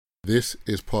This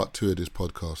is part 2 of this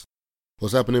podcast.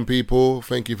 What's happening, people?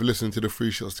 Thank you for listening to the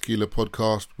Three Shots Tequila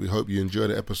podcast. We hope you enjoy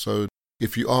the episode.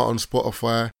 If you are on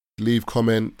Spotify, leave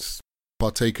comments,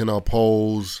 partake in our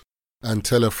polls, and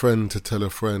tell a friend to tell a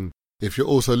friend. If you're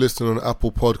also listening on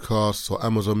Apple Podcasts or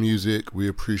Amazon Music, we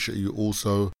appreciate you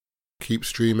also. Keep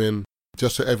streaming.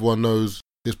 Just so everyone knows,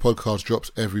 this podcast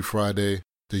drops every Friday.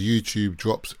 The YouTube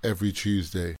drops every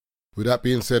Tuesday. With that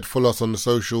being said, follow us on the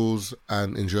socials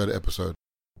and enjoy the episode.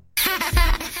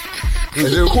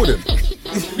 Is it recording?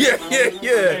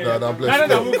 Yeah. Nah, bless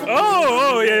you.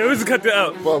 Oh, yeah, let's cut that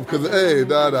out. Well, because,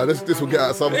 this will get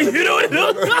out something. You know what?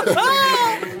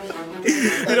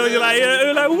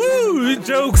 You're like, woo,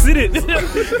 jokes in it.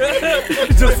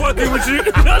 Just fucking with you.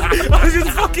 I was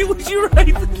just fucking with you,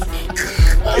 right?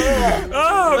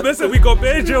 Oh, listen, we got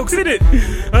bad jokes in it.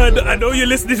 I know you're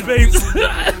listening, babes.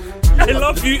 I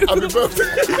love you. Happy birthday.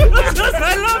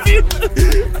 I love you.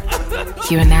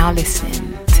 You are now listening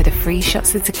to the Three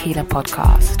Shots of Tequila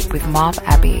podcast with Marv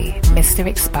Abbey, Mr.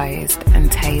 Exposed,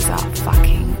 and Taser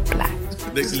fucking Black.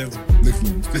 Next level.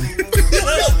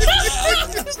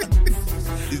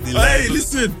 Hey,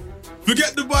 listen.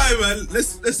 Forget the buy, man.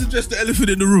 Let's address the elephant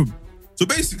in the room. So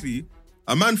basically,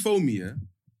 a man phoned me, yeah.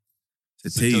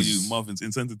 Said, tell you Marvin's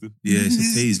insensitive. Yeah,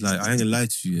 said Taze, like, I ain't gonna lie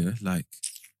to you, yeah. Like,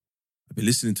 I've been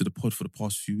listening to the pod for the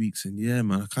past few weeks, and yeah,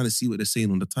 man, I kind of see what they're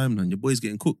saying on the timeline. Your boy's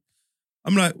getting cooked.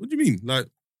 I'm like, what do you mean? Like,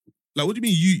 what do you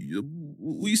mean?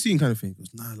 What are you seeing, kind of thing? He goes,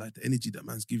 nah, like the energy that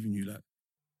man's giving you, like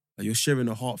you're sharing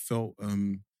a heartfelt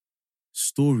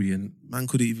story, and man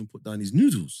couldn't even put down his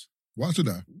noodles. Why should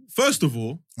I? First of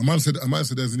all, a man said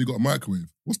there's only got a microwave.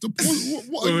 What's the point?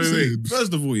 What are you saying?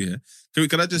 First of all, yeah,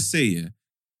 can I just say, yeah,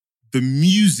 the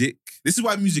music. This is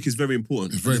why music is very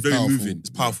important. It's very powerful. Moving.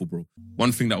 It's powerful, bro.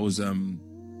 One thing that was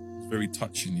very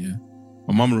touching, yeah.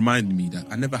 My mum reminded me that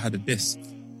I never had a desk,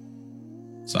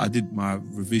 so I did my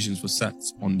revisions for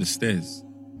SATs on the stairs,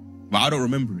 but I don't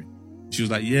remember it. She was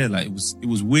like, yeah, like it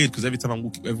was weird because every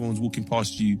time everyone's walking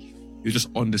past you, you're just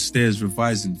on the stairs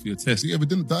revising for your test. You ever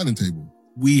did a dining table?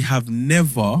 We have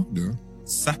never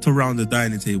sat around the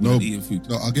dining table and eating food.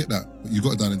 No, I get that, but you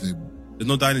got a dining table. There's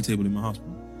no dining table in my house, bro.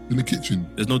 In the kitchen?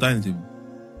 There's no dining table.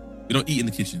 We don't eat in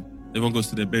the kitchen. Everyone goes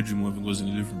to their bedroom or everyone goes in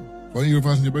the living room. Why don't you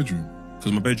revise in your bedroom?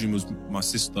 Because my bedroom was my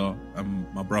sister and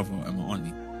my brother and my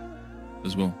auntie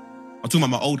as well. I'm talking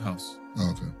about my old house.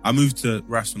 Oh, okay. I moved to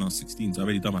Rash when I was 16, so I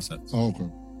already done my sets. Oh, okay.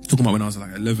 Talking about when I was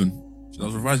like 11. So I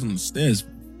was revising on the stairs.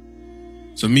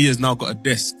 So Mia's now got a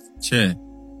desk, chair.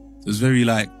 So it's very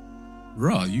like,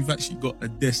 rah, you've actually got a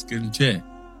desk and chair.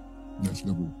 Next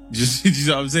level. You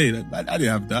know what I'm saying? I didn't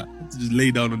have that. I had to just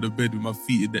lay down on the bed with my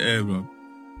feet in the air, bro.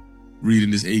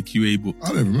 Reading this AQA book. I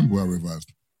don't remember where I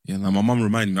revised. Yeah, now my mum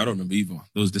reminded me, I don't remember either.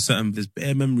 There's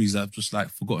bare memories that I've just like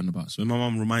forgotten about. So when my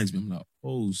mum reminds me, I'm like,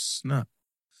 oh snap.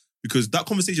 Because that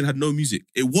conversation had no music.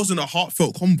 It wasn't a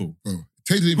heartfelt convo. Oh,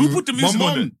 who put the music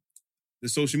on it? The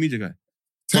social media guy.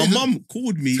 My mum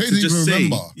called me to just say,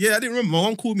 yeah, I didn't remember. My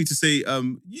mum called me to say,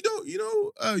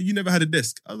 you never had a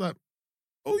desk. I was like,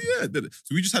 oh yeah.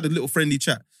 So we just had a little friendly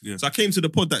chat. Yeah. So I came to the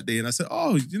pod that day and I said,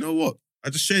 oh, you know what? I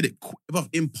just shared it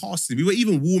in passing. We were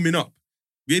even warming up.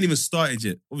 We ain't even started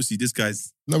yet. Obviously, this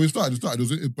guy's... No, we started.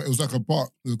 It was like a bar.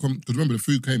 Because remember, the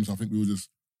food came, so I think it was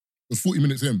 40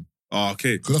 minutes in. Oh,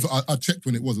 okay. Because that's what I checked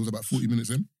when it was. It was about 40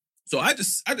 minutes in. So I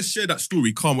just shared that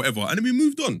story, calm, whatever. And then we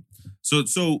moved on.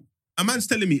 So a man's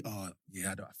telling me, oh,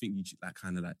 yeah, I think you should like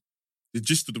kind of like... The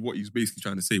gist of what he was basically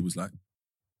trying to say was like,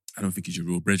 I don't think he's your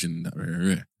real brethren in that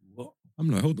rare. What? I'm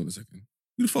like, hold on a second.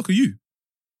 Who the fuck are you?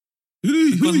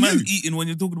 Who are man's you? eating when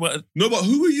you're talking about it. No, but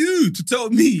who are you to tell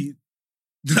me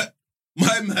that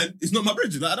my man is not my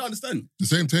brethren? Like, I don't understand. The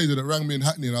same taser that rang me in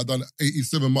Hackney and I done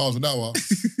 87 miles an hour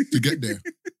to get there.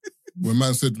 When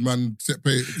man said, set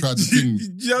pay, tried to sing.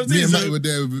 You know what I'm me saying? and Matty were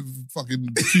there with fucking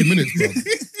 2 minutes, bro.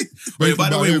 Wait, by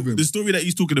the way, the story that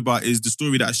he's talking about is the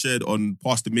story that I shared on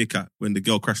Pastor Meerkat when the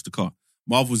girl crashed the car.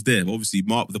 Marv was there, but obviously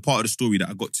the part of the story that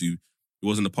I got to, it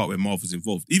wasn't the part where Marv was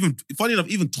involved. Funny enough,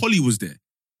 even Tolly was there.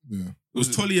 Yeah. It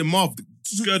was Tolly and Marv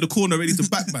skirted the corner ready to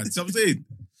backman. See what I'm saying?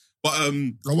 But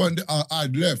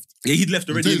I'd left. Yeah, he'd left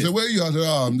already. He said, where are you? I said,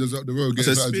 I'm just up the road. I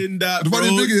said, spin that, the bro.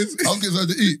 funny thing is, I was getting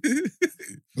something to eat. I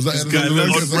was like, this guy,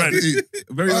 very odd brand.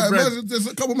 Very odd brand. Man, there's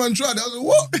a couple man tried it. I said,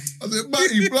 what? I said,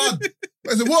 Matty, blood.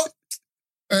 I said, what?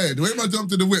 Hey, the way man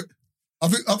jumped in the whip, I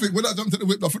think when I jumped in the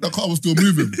whip, I think the car was still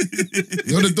moving.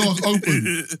 The doors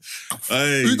open.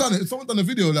 Hey. Who done it? Someone done a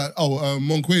video like,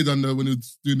 Monquay done when he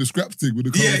was doing the scrap thing with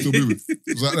the car was still moving.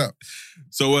 It was like that.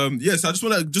 So, yes, I just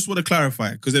want to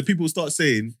clarify, because then people start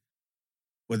saying,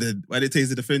 why they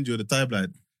Taser defend you on the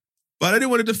timeline? But I didn't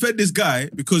want to defend this guy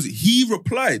because he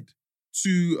replied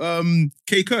to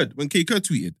K Kurd when K Kurd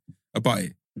tweeted about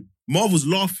it. Marv was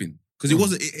laughing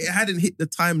because it hadn't hit the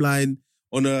timeline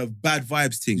on a bad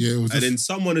vibes thing. Yeah, it was and then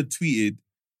someone had tweeted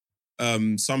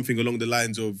something along the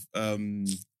lines of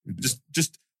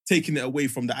just taking it away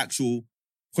from the actual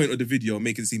point of the video,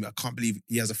 making it seem I can't believe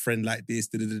he has a friend like this,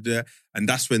 and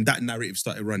that's when that narrative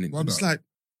started running. It's like,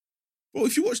 well,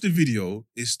 if you watch the video,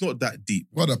 it's not that deep.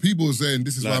 Brother, people are saying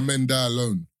this is why men die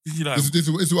alone. This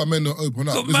is why men don't open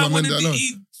up. This is why men die alone.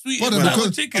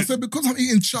 I said, because I'm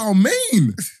eating chow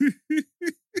mein.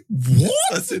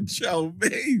 What? I said chow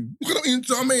mein. Because I'm eating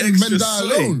chow mein and men die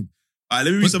alone. All right,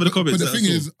 let me read some of the comments. But the thing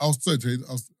is, I was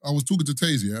talking to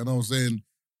Taze, and I was saying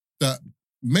that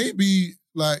maybe,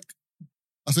 like,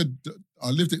 I said,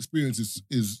 our lived experience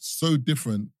is so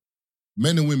different,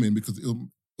 men and women, because it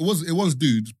was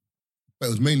dudes, but it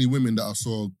was mainly women that I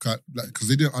saw, like, because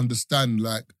they didn't understand,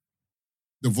 like,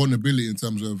 the vulnerability in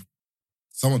terms of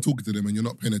someone talking to them and you're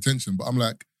not paying attention. But I'm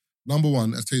like, number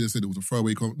one, as Taylor said, it was a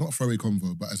throwaway, not a throwaway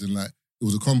convo, but as in, like, it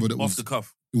was a convo that was off the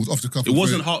cuff. It was off the cuff. It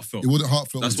wasn't heartfelt. It wasn't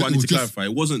heartfelt. That's what I need to clarify.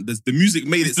 It wasn't. The music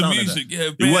made it sound like that. Yeah,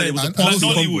 it was a passing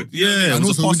convo. Yeah, and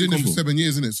also we did it for 7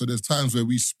 years, innit? So there's times where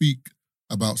we speak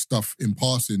about stuff in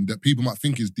passing that people might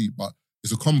think is deep, but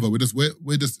it's a convo.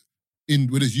 We're just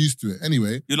used to it.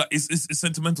 Anyway, you're like it's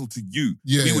sentimental to you.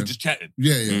 Yeah, we were just chatting.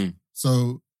 Yeah.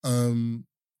 So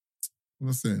what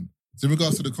was I saying? So in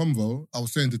regards to the convo, I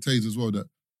was saying to Taze as well that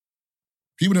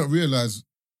people don't realise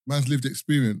man's lived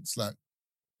experience. Like,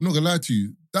 I'm not gonna lie to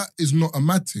you, that is not a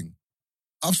mad thing.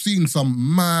 I've seen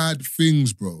some mad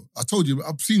things, bro. I told you,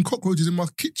 I've seen cockroaches in my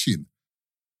kitchen.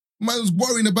 Man's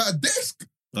worrying about a desk.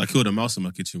 I killed a mouse in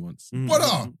my kitchen once. What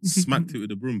up? Smacked it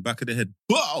with a broom, back of the head.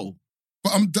 Bow!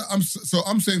 But I'm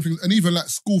saying things, and even like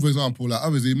school, for example, like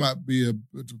obviously it might be a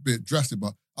bit drastic,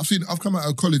 but I've come out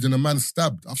of college and a man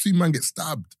stabbed. I've seen man get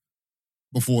stabbed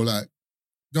before, like,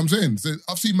 you know what I'm saying? So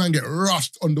I've seen man get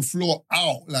rushed on the floor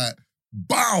out, like,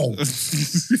 bow!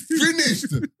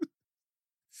 Finished!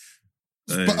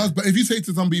 But if you say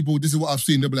to some people, this is what I've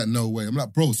seen, they'll be like, no way. I'm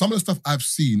like, bro, some of the stuff I've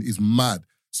seen is mad.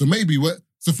 So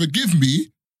so forgive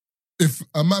me if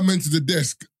a man mentions the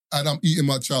desk and I'm eating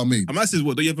my chow mein. A man says,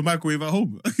 what, don't you have a microwave at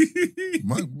home?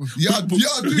 Yeah, I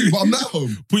do, but I'm not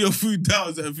home. Put your food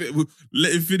down,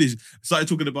 let it finish. Started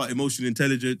talking about emotional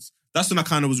intelligence. That's when I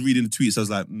kind of was reading the tweets. I was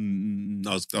like,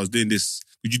 I was doing this.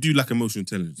 Would you do like emotional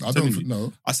intelligence? I don't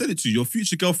know. I said it to you. Your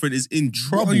future girlfriend is in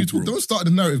trouble, bro. Don't start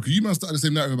the narrative, because you man started the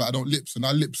same narrative about I don't lips, and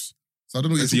I lips. So I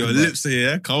don't know what you're talking about. Lips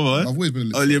here, come on. I've always been a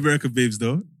lips. Only American babes,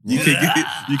 though.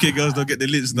 UK girls don't get the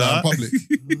lips now. In public.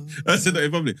 I said that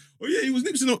in public. Oh yeah, he was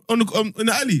lipsing in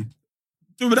the alley.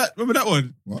 Remember that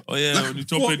one? What? Oh yeah, when you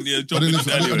chopping in the alley.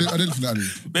 I didn't listen to alley.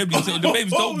 The babes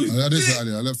told me. I didn't listen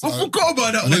to alley. I forgot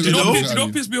about that one, you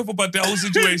don't piss me off about that whole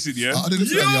situation, yeah? I didn't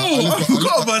listen to alley. I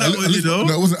forgot about that one, you know?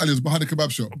 No, it wasn't alley, it was behind the kebab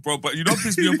shop. Bro, but you don't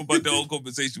piss me off about the whole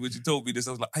conversation when you told me this.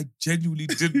 I was like, I genuinely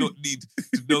did not need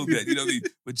to know that. You know what I mean?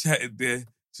 We're chatting there.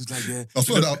 She's like, yeah. I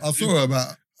saw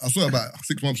her about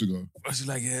 6 months ago. She's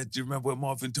like, yeah, do you remember when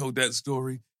Marvin told that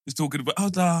story? He's talking about, I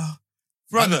was like,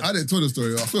 brother. I didn't tell the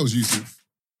story. I thought it was Yusuf.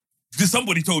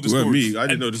 Somebody told the story. It wasn't me. I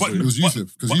didn't know the story. It was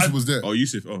Yusuf, because Yusuf was there. Oh,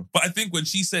 Yusuf. Oh. But I think when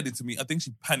she said it to me, I think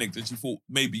she panicked and she thought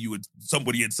maybe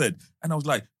somebody had said. And I was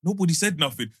like, nobody said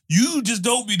nothing. You just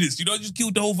told me this. You know, I just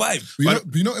killed the whole vibe. But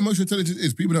you know what emotional intelligence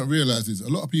is? People don't realise this. A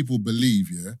lot of people believe,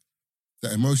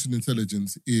 that emotional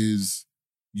intelligence is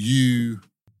you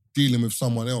dealing with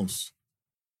someone else.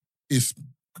 It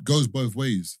goes both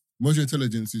ways. Emotional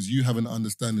intelligence is you having an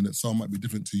understanding that someone might be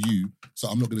different to you, so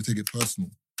I'm not going to take it personal.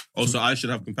 Oh, so I should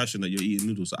have compassion that you're eating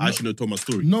noodles. So I shouldn't have told my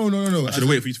story. No. I should have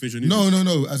waited for you to finish your noodles.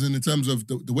 No. As in terms of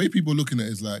the way people are looking at it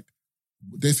is like,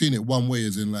 they're seeing it one way,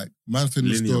 as in like, man's telling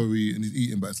the story and he's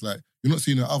eating, but it's like, you're not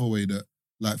seeing it the other way that,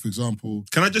 like, for example...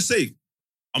 Can I just say,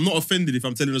 I'm not offended if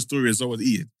I'm telling a story and someone's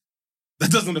eating.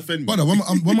 That doesn't offend me. But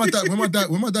when my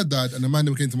dad died and the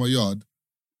man came to my yard,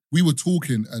 we were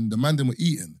talking and the man were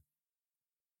eating.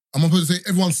 I'm supposed to say,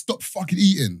 everyone stop fucking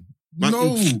eating.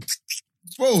 No.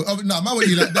 Bro, man would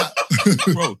eat like that.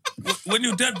 Bro, when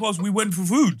your dad passed, we went for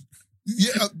food.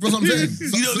 Yeah, that's what I'm saying.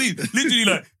 You know what I mean? Literally,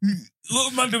 like, a lot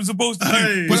of man them supposed to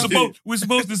do. We're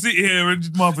supposed to sit here and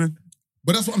just Marvin.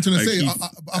 But that's what I'm trying to say.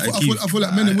 I feel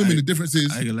like men and women, the difference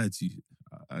is... I ain't gonna lie to you.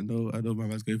 I know my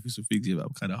man's going through some things here, but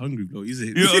I'm kind of hungry, bro. Is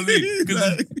it? You know what I mean?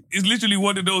 Because it's literally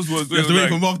one of those ones where you have to wait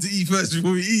for mom to eat first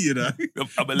before we eat, you know?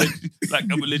 I'm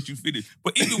gonna let you finish.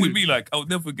 But even with me, like, I'll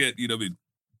never forget, you know what I mean?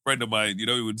 Friend of mine, you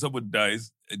know, when someone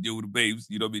dies and you're with the babes,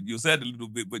 you know what I mean? You're sad a little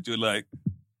bit, but you're like...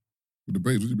 With the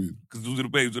babes, what do you mean? Because those were the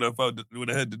babes when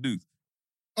I heard the news.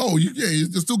 Oh, you're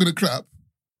still gonna clap.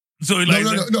 So No, I'm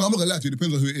not gonna lie to you. It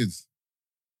depends on who it is.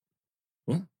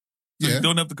 So Yeah. you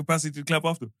don't have the capacity to clap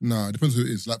after? Nah, it depends who it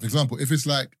is. Like, for example, if it's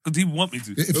like... Because people want me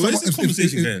to.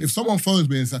 If someone phones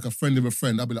me and it's like a friend of a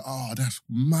friend, I'll be like, oh, that's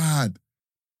mad.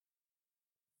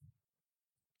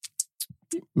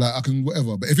 Like, I can,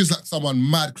 whatever. But if it's like someone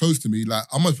mad close to me, like,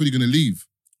 I'm most probably going to leave.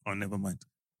 Oh, never mind.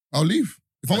 I'll leave.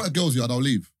 If I'm at a girl's yard, I'll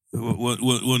leave. What,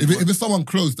 If it's someone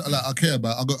close that like, I care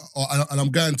about, and I'm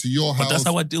going to your house. But that's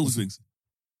how I deal with things.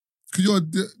 Because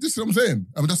this is what I'm saying.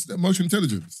 I mean, that's emotional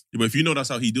intelligence. Yeah, but if you know that's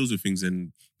how he deals with things,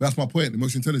 then... That's my point,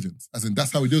 emotional intelligence. As in,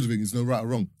 that's how he deals with things. There's no right or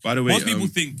wrong. By the way... Most people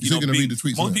think, read the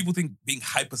tweets, most people think being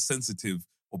hypersensitive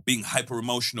or being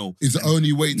hyper-emotional is the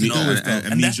only way to deal with stuff.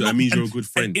 And means you're a good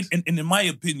friend. And in my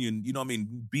opinion, you know what I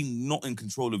mean, being not in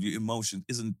control of your emotions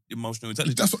isn't emotional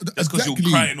intelligence. Just because you're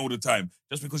crying all the time,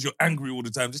 just because you're angry all the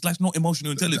time, just like not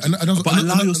emotional intelligence. But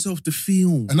allow yourself to feel.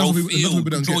 And that's what people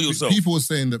don't control get. yourself. People were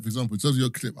saying that, for example, in terms of your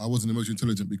clip, I wasn't emotionally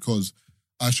intelligent because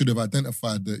I should have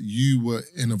identified that you were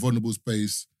in a vulnerable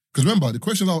space. Because remember, the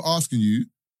questions I was asking you,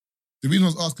 the reason I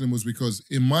was asking them was because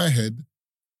in my head,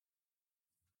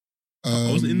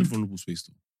 I wasn't in the vulnerable space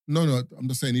though. No, I'm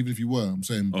just saying, even if you were, I'm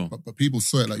saying, but people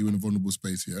saw it like you were in a vulnerable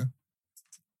space, yeah?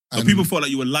 But people thought like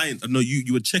you were lying. No,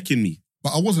 you were checking me.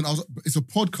 But I wasn't. It's a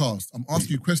podcast. I'm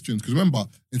asking you questions. Because remember,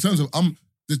 in terms of,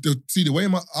 see, the way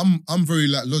I'm very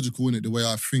like logical in it, the way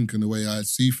I think and the way I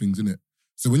see things in it.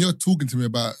 So when you're talking to me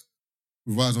about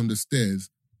Rise on the Stairs,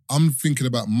 I'm thinking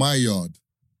about my yard.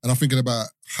 And I'm thinking about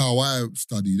how I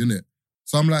studied, innit?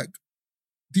 So I'm like,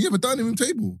 do you have a dining room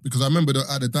table? Because I remember that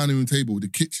at the dining room table, the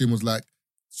kitchen was like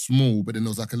small, but then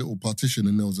there was like a little partition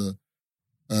and there was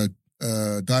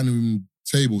a dining room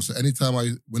table. So anytime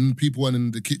when people weren't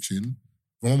in the kitchen,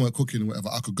 when I weren't cooking or whatever,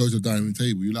 I could go to the dining room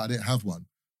table. You're like, I didn't have one.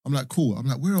 I'm like, cool. I'm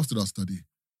like, where else did I study?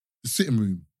 The sitting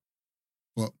room.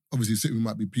 But obviously the sitting room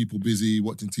might be people busy,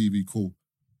 watching TV, cool.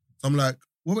 So I'm like,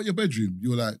 what about your bedroom?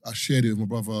 You were like, I shared it with my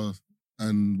brother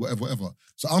and whatever.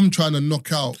 So I'm trying to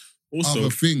knock out also, other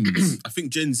things. I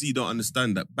think Gen Z don't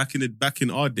understand that back in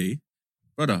our day,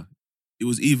 brother, it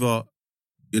was either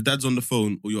your dad's on the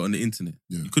phone or you're on the internet.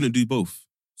 Yeah. You couldn't do both.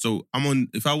 So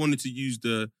if I wanted to use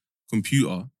the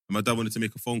computer and my dad wanted to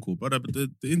make a phone call, brother, but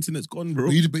the internet's gone, bro.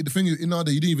 But the thing is, in our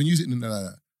day, you didn't even use it in like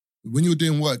that. When you were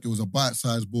doing work, it was a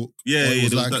bite-sized book. Yeah, or it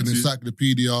was like an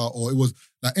encyclopedia, or it was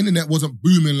like internet wasn't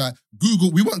booming like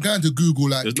Google. We weren't going to Google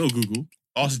like. There's no Google.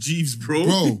 Ask Jeeves, bro.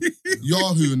 Bro,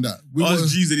 Yahoo and that.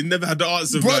 Ask Jeeves and he never had the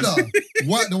answer, brother, man.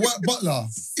 the white butler,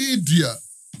 idiot,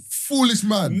 foolish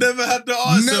man. Never had the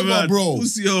answer, never, man. Bro.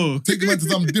 Pussy, oh. Take him to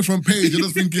some different page. You're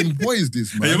just thinking, what is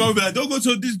this, man? And your mum be like, don't go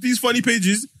to these funny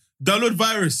pages. Download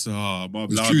virus. Oh, mum,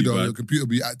 it's true though. Your computer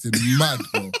be acting mad,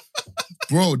 bro.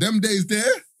 Bro, them days there,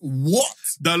 what?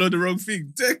 Download the wrong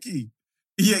thing. Techie.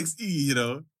 EXE, you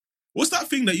know. What's that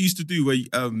thing that you used to do where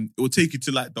it would take you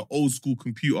to like the old school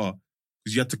computer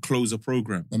because you had to close a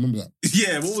program? I remember that.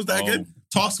 Yeah, what was that again?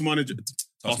 Task manager.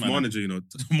 Task manager, you know.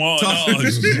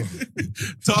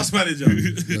 Task manager.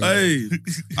 Hey.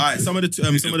 All right, some of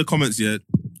the comments here,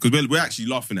 because we're actually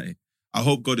laughing at it. I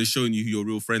hope God is showing you who your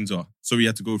real friends are. Sorry you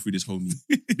had to go through this, homie.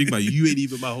 Big man, you ain't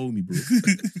even my homie, bro.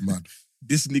 Man.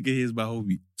 This nigga here is my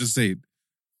homie. Just saying.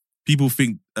 People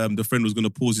think the friend was going to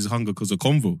pause his hunger because of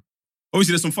convo.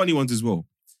 Obviously, there's some funny ones as well.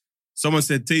 Someone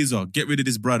said, Taser, get rid of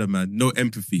this brother, man. No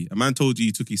empathy. A man told you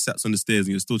he took his sats on the stairs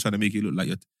and you're still trying to make it look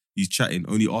like he's chatting,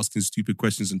 only asking stupid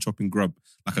questions and chopping grub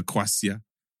like a quassia.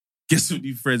 Guess what,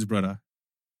 you friends, brother?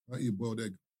 I eat a boiled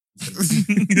egg.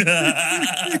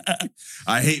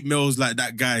 I hate males like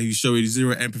that guy who's showing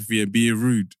zero empathy and being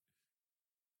rude.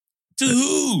 To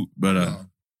who? Brother.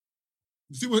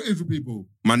 You see what it is for people?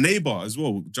 My neighbour as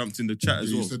well jumped in the chat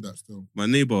as well. You said that still. My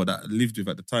neighbour that I lived with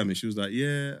at the time, and she was like,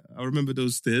 yeah, I remember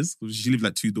those stairs. She lived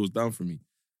like 2 doors down from me.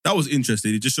 That was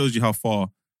interesting. It just shows you how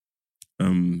far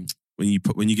when you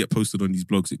get posted on these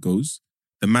blogs, it goes.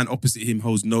 The man opposite him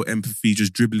holds no empathy,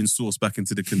 just dribbling sauce back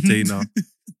into the container.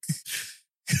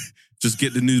 Just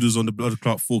get the noodles on the blood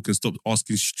clot fork and stop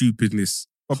asking stupidness.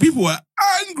 But people were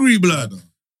angry, blood.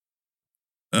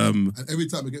 And every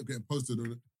time it getting posted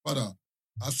on it, brother,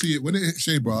 I see it when it hit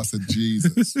Shea, bro. I said,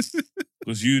 Jesus,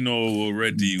 because you know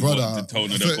already brother, what the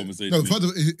tone of that conversation. No, first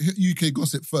it hit UK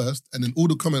gossip first, and then all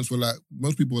the comments were like,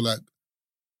 most people were like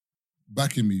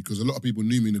backing me because a lot of people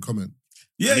knew me in the comment.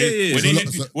 Yeah.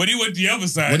 When he went the other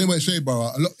side, when they went Shea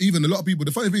Bar, a lot of people.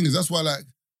 The funny thing is, that's why like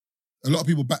a lot of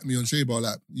people back me on Shea Bar.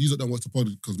 Like, you don't watch the pod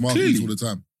because Marvin eats all the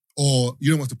time, or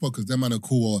you don't watch the pod because them man are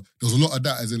cool. Or there's a lot of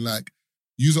that, as in like,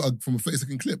 you from a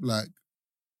 30-second clip, like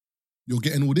you're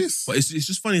getting all this. But it's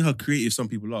just funny how creative some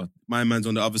people are. My man's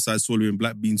on the other side swallowing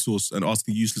black bean sauce and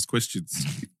asking useless questions.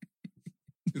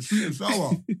 It's sweet and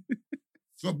sour.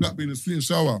 It's not black bean, it's sweet and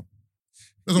sour.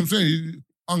 That's what I'm saying.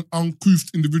 uncouth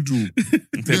individual.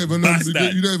 You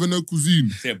don't even know cuisine.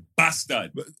 Say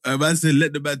bastard. Man said,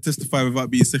 let the man testify without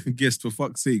being second guessed, for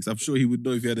fuck's sakes. I'm sure he would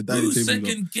know if he had a dining table.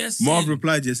 Second guessing? Marvin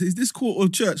replied, yes. Is this court or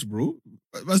church, bro?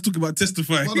 Man's talking about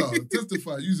testifying.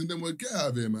 Testify, using them word. Get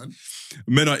out of here, man.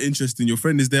 Men are interesting. Your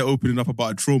friend is there opening up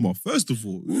about a trauma. First of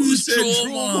all, who said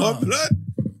trauma, blood?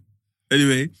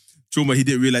 Anyway, trauma he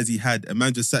didn't realize he had. A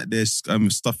man just sat there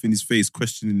stuffing his face,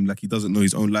 questioning him like he doesn't know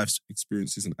his own life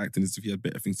experiences and acting as if he had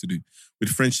better things to do. With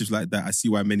friendships like that, I see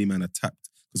why many men are tapped,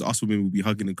 because us women will be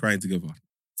hugging and crying together.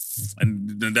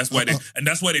 And that's why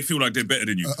they feel like they're better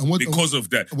than you. Because of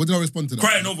that. What did I respond to that?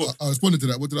 Crying over. I responded to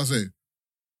that. What did I say?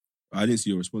 I didn't see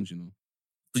your response, you know.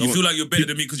 So you feel like you're better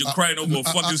than me because you're crying over a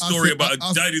fucking story about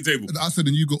a dining table. I said,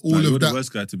 and you got all of you're that. The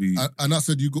worst guy to be. And I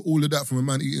said, you got all of that from a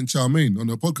man eating chow mein on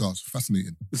a podcast.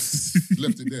 Fascinating.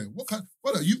 Left it there.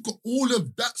 Brother, you've got all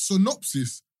of that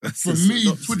synopsis from me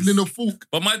twiddling a fork.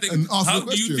 But my thing, how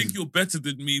do you think you're better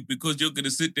than me because you're going to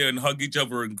sit there and hug each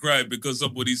other and cry because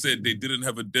somebody said they didn't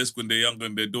have a desk when they're younger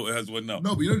and their daughter has one now?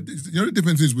 No, but you know the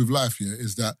difference is with life here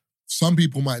is that some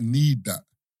people might need that.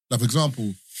 Like, for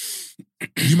example,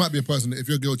 you might be a person that if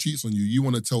your girl cheats on you, you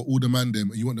want to tell all the man them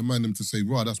and you want the man them to say,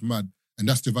 right, that's mad. And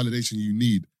that's the validation you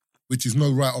need, which is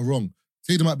no right or wrong.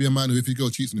 Say there might be a man who, if your girl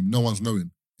cheats on him, no one's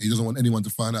knowing. He doesn't want anyone to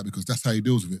find out because that's how he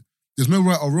deals with it. There's no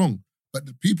right or wrong. But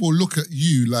the people look at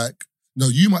you like, no,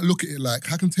 you might look at it like,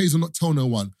 how can Taser not tell no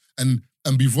one and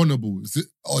be vulnerable?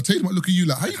 Or Taser might look at you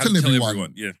like, how you telling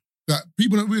everyone? Yeah. That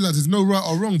people don't realize there's no right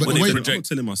or wrong. But I'm not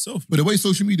telling myself. But the way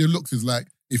social media looks is like,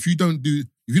 if you don't do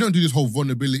this whole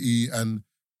vulnerability and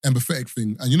empathetic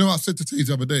thing, and you know what I said to Taser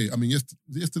the other day, I mean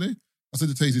yesterday, I said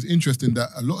to Taser, it's interesting that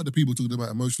a lot of the people talking about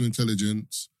emotional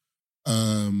intelligence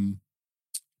and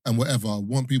whatever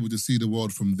want people to see the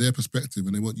world from their perspective,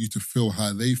 and they want you to feel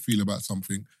how they feel about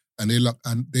something, and they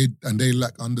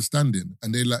lack understanding,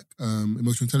 and they lack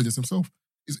emotional intelligence themselves.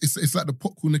 It's like the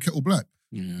pot calling the kettle black.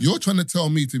 Yeah. You're trying to tell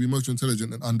me to be emotionally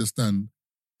intelligent and understand,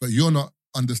 but you're not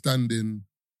understanding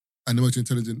and emotionally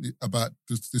intelligent about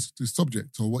this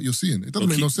subject or what you're seeing. It doesn't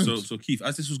make no sense. So Keith,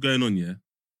 as this was going on, yeah,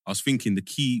 I was thinking the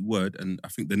key word, and I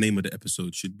think the name of the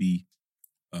episode should be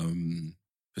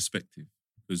perspective.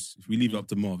 Because if we leave it up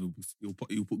to Marv, he'll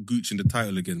put Gooch in the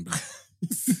title again, bro.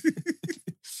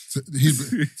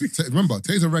 Remember,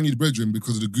 Taser rang his brethren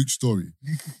because of the Gooch story.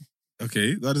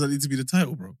 Okay, why does that need to be the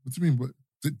title, bro? What do you mean? But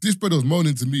this brother was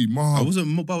moaning to me, Marv. I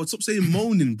wasn't, but stop saying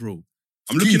moaning, bro.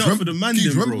 I'm looking out for the man,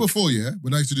 Keith, bro. remember before, yeah,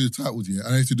 when I used to do the titles, yeah,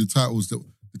 and I used to do titles that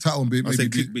the title would be maybe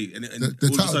clickbait, and all of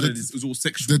a sudden it was all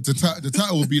sexual. The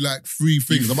title would be like 3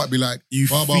 things. I might be like,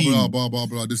 blah, blah, blah, blah, blah,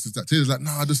 blah, this is that. Taser's like,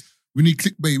 nah, we need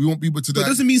clickbait. We want people to that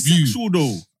doesn't mean sexual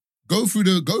though. Go through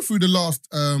the last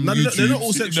no, they're not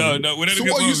all sexual. No, so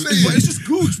what are you saying? But it's just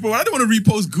Gooch, bro. I don't want to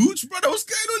repost Gooch, brother. What's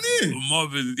going on here?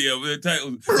 Marvin, yeah, with the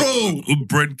title, bro.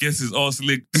 Brent guesses arse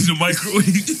lick to the microwave.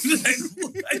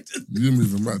 You didn't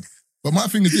even mad. But my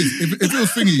thing is this: if it was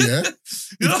thingy, yeah,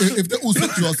 if they're all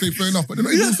sexual, I'll say fair enough. But they're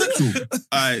not even sexual.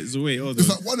 Alright, so wait, hold on. It's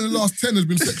like 1 in the last 10 has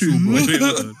been sexual, bro.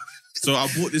 Wait. So I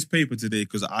bought this paper today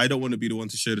because I don't want to be the one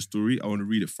to share the story. I want to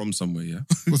read it from somewhere, yeah?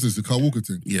 What's this, the Carl Walker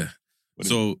thing? Yeah.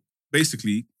 So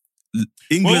basically,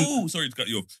 England... Oh, sorry to cut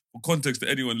you off. For context to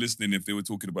anyone listening, if they were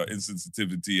talking about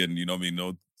insensitivity and, you know what I mean,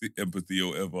 no empathy or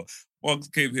whatever, Marks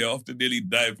came here after nearly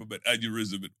dying from an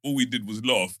aneurysm and all we did was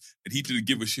laugh and he didn't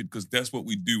give a shit because that's what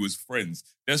we do as friends.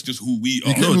 That's just who we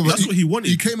are. No, that's what he wanted.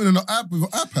 He came in an app with an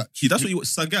eye patch. That's what he wanted.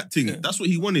 Sagat thing. Yeah. That's what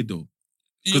he wanted though.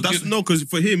 Because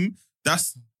for him,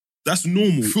 that's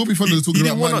normal. Phil be funny talking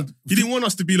about he didn't want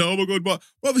us to be like, oh my God,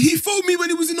 but he phoned me when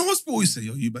he was in the hospital. He said,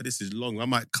 yo, but this is long. I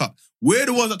might cut. We're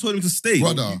the ones that told him to stay.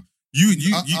 Brother. I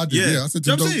did, yeah. I said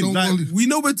to him, don't we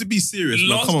know where to be serious.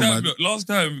 Last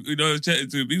time, you know, I was chatting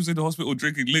to him, he was in the hospital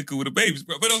drinking liquor with the babes,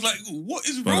 bro. But I was like, what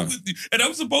is wrong with you? And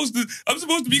I'm supposed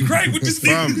to be crying with this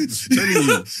nigga. Telling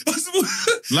you,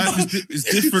 life is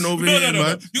different over here,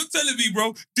 man. You're telling me,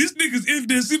 bro, this nigga's in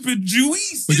there sipping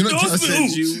juice in the hospital.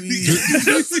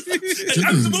 And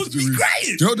I'm supposed to be crying.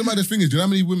 Do you know what the maddest thing is? Do you know how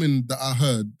many women that I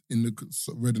heard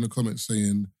read in the comments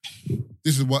saying,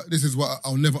 this is what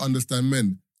I'll never understand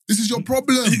men. This is your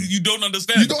problem. You don't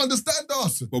understand. You don't understand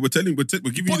us. Well, we're giving you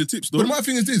the tips, though. But my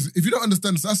thing is this: if you don't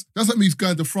understand us, that's like me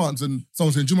going to France and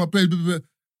someone saying, "Do you my blah,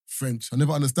 French?" I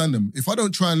never understand them. If I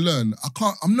don't try and learn,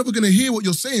 I'm never gonna hear what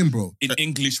you're saying, bro. In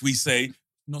English, we say,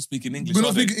 "Not speaking English." We're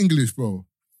not speaking English, bro.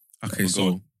 Okay,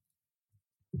 so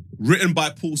written by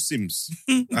Paul Sims.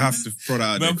 I have to throw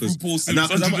that out there because Paul Sims.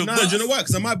 Do you know what?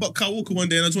 Because I might butt Kyle Walker one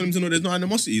day and I told him to know there's no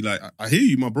animosity. Like I hear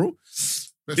you, my bro.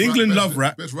 England love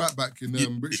rap. Best right back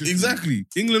in British exactly.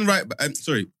 England right back.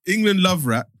 England love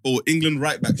rap, or England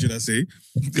right back, should I say?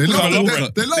 They love a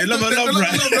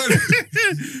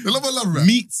love rap.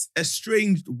 Meets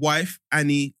estranged wife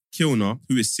Annie Kilner,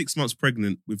 who is 6 months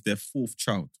pregnant with their 4th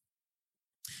child.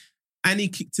 Annie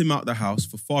kicked him out the house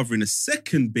for fathering a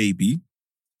second baby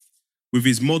with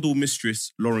his model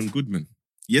mistress, Lauren Goodman.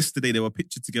 Yesterday, they were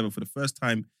pictured together for the first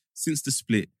time since the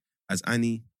split, as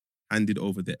Annie handed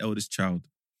over their eldest child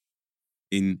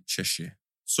in Cheshire.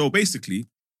 So basically,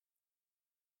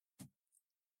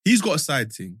 he's got a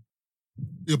side thing.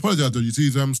 He apologised, though. You see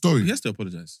his story? He has to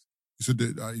apologise. He said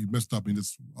that he messed up in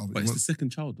this. But it's the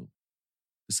second child, though.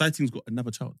 The side thing's got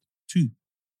another child. 2.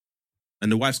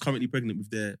 And the wife's currently pregnant with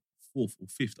their 4th or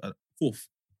 5th. 4th.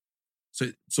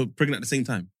 So pregnant at the same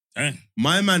time.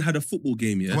 My man had a football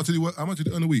game, yeah? How much did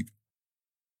he earn a week?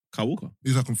 Kyle Walker.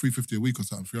 He's like on $350 a week or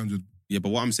something, 300. Yeah, but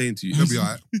what I'm saying to you, he'll be all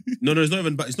right. No, it's not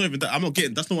even that.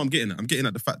 That's not what I'm getting at. I'm getting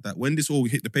at the fact that when this all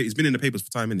hit the paper, it's been in the papers for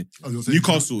time, innit?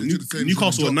 Newcastle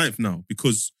are 9th now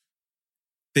because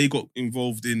they got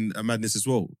involved in a madness as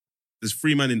well. There's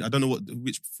 3 men in, I don't know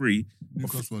which 3.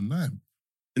 Newcastle are 9th.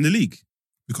 In the league.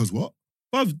 Because what?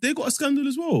 Bruv, they got a scandal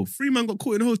as well. 3 men got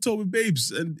caught in a hotel with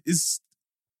babes and it's...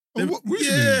 what? Really?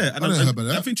 Yeah. I don't know about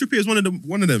that. I think Trippier is one of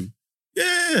them.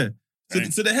 Yeah.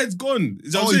 So the head's gone.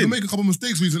 He's been making a couple of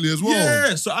mistakes recently as well.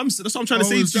 Yeah, so that's what I'm trying to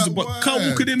say to you. But Kyle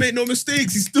Walker didn't make no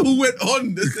mistakes. He still went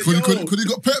on. Could he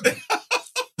got Pep?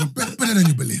 better than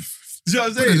you believe. Do you know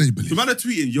what I'm saying? The man are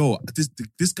tweeting,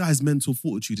 this guy's mental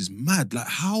fortitude is mad. Like,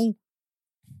 how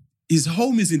his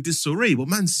home is in disarray, but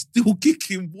man's still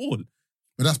kicking ball.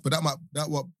 That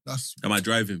might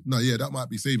drive him. No, yeah, that might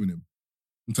be saving him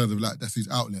in terms of like that's his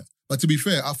outlet. But to be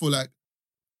fair, I feel like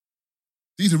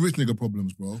these are rich nigga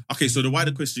problems, bro. Okay, so the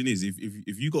wider question is,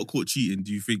 if you got caught cheating,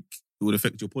 do you think it would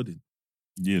affect your podding?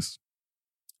 Yes.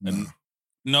 Nah.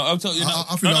 No, I'll tell you.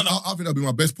 I think that'll be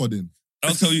my best podding.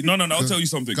 I'll tell you. No. I'll tell you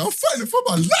something. I'm fighting for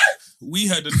my life. We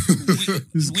had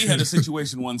a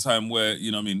situation one time where,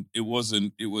 you know what I mean, it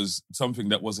was something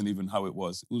that wasn't even how it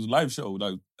was. It was a live show,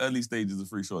 like early stages of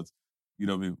Free Shots. You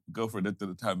know what I mean? Girlfriend at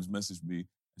the time messaged me and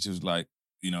she was like,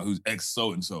 you know, who's ex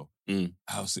so-and-so.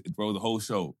 I was sitting, bro, the whole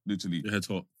show, literally. Your head's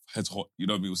hot. You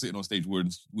know what I mean? We were sitting on stage,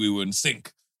 we were in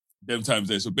sync. Them times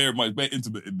there. So bear in mind, bare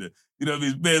intimate in there. You know what I mean?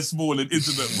 It's bare small and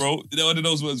intimate, bro. You know, one of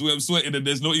those ones where I'm sweating and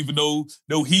there's not even no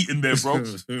heat in there, bro.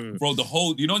 Bro,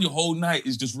 your whole night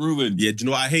is just ruined. Yeah, do you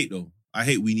know what I hate though? I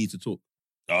hate we need to talk.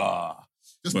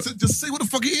 Just say what the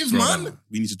fuck it is, man.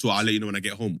 We need to talk. I'll let you know when I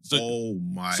get home. So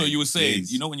you were saying,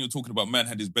 you know when you were talking about man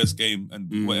had his best game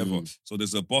and whatever. So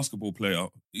there's a basketball player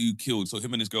who killed. So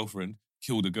him and his girlfriend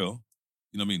killed a girl.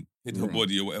 You know what I mean? Hit her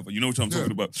body or whatever. You know what I'm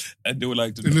talking about? And they were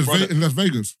like... In Las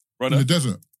Vegas. Brother. In the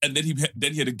desert. And then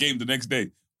he had a game the next day.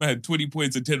 Man had 20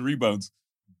 points and 10 rebounds.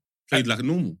 Played like a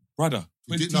normal. Brother,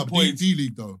 20 points.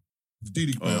 D-League though.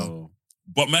 D-League player. Oh.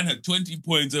 But man had 20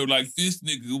 points. They were like, this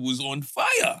nigga was on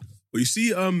fire. But you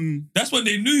see, that's when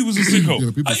they knew he was a sicko.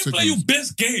 Yeah, how you play your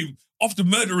best game after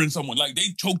murdering someone? Like,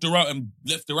 they choked her out and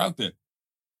left her out there.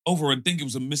 Over, I think it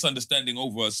was a misunderstanding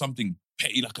over something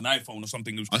petty, like an iPhone or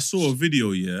something. I saw a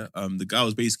video, yeah. The guy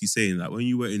was basically saying that when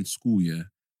you were in school, yeah,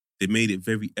 they made it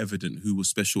very evident who was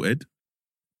special ed.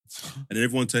 And then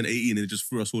everyone turned 18 and they just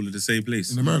threw us all in the same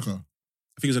place. In America?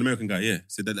 I think it was an American guy, yeah.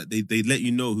 Said that they let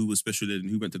you know who was special ed and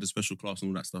who went to the special class and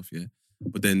all that stuff, yeah.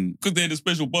 But then... Because they had a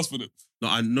special bus for them. No,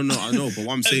 I know. But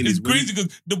what I'm saying is... It's crazy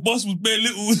because the bus was bare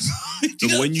little.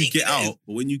 But when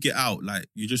you get out, like,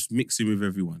 you're just mixing with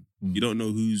everyone. You don't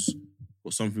know who's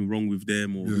got something wrong with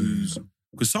them or who's...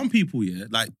 Because some people, yeah,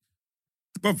 like...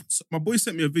 Bruv, my boy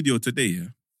sent me a video today, yeah.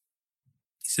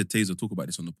 He said, Taser, talk about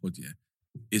this on the pod, yeah.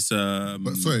 It's...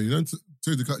 But sorry,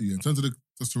 sorry to cut you. In terms of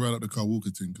just to round up the Kyle Walker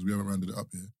thing, because we haven't rounded it up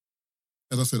here.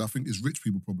 As I said, I think it's rich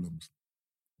people problems.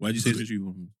 Why did you say it's rich people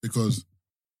problems? Because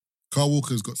Kyle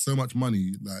Walker's got so much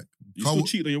money, like... You still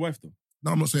cheat on your wife, though?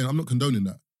 No, I'm not condoning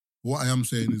that. But what I am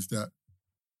saying is that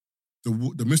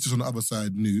the mistress on the other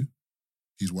side knew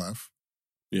his wife.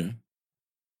 Yeah.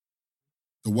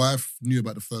 The wife knew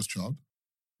about the first child.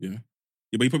 Yeah.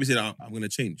 Yeah, but you probably said, I'm going to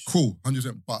change. Cool,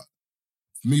 100%. But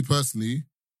for me personally,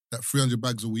 that 300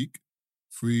 bags a week,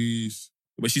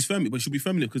 But she's feminine. But she'll be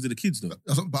feminine because of the kids, though.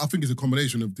 But I think it's a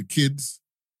combination of the kids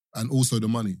and also the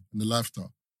money and the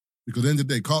lifestyle. Because at the end of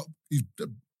the day,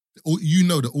 you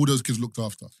know that all those kids looked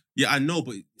after. Yeah, I know,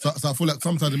 but... So I feel like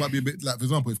sometimes it might be a bit... Like, for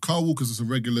example, if Kyle Walker's just a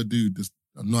regular dude that's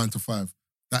 9 to 5,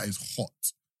 that is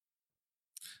hot.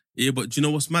 Yeah, but do you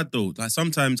know what's mad, though? Like,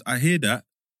 sometimes I hear that,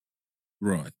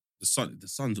 right, the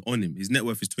son's on him. His net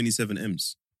worth is 27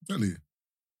 M's. Really?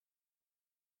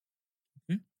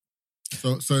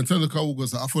 So in terms of Carl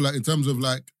Walker, I feel like in terms of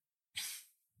like,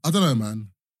 I don't know, man.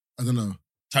 I don't know.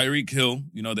 Tyreek Hill,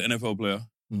 you know, the NFL player.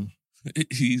 Mm.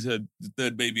 He's had the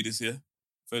third baby this year.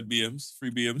 Third BMs,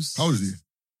 3 BMs. How old is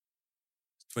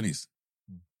he? 20s.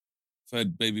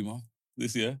 Third baby mom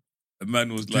this year. A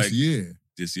man was like...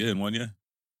 This year in 1 year.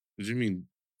 What do you mean?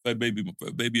 Third baby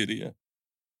of the year.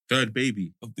 Third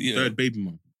baby Of the year. Third baby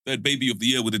mom. Third baby of the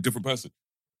year with a different person.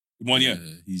 In 1 year.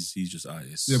 He's just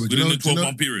ice. Yeah, but Within the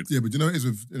 12-month period. Yeah, but you know what it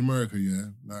is in America, yeah?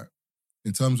 Like,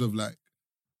 in terms of like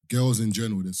girls in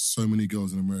general, there's so many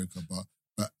girls in America,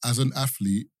 but as an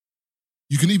athlete,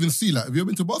 you can even see, like, have you ever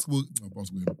been to basketball?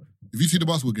 If you see the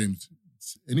basketball games,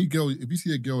 any girl, if you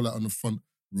see a girl like on the front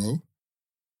row,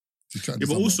 she's chatting to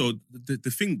but someone. also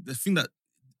the thing that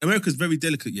America's very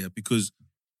delicate, yeah, because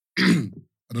and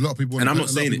a lot of people, and I'm not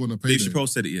saying it, Dave Chappelle Chappelle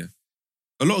said it, yeah.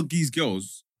 A lot of these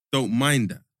girls don't mind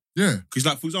that. Yeah. Because,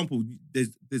 like, for example,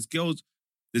 there's girls,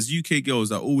 there's UK girls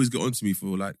that always get onto me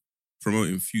for, like,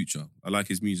 promoting Future. I like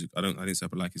his music. I didn't say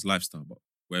I like his lifestyle, but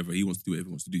whatever, he wants to do whatever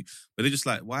he wants to do. But they're just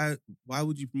like, why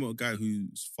would you promote a guy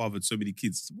who's fathered so many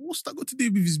kids? What's that got to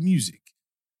do with his music?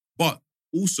 But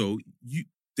also,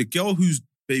 the girl who's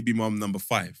baby mom number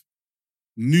 5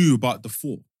 knew about the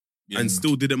 4 and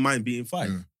still didn't mind being 5.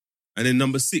 Yeah. And then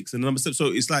number 6 and number 7. So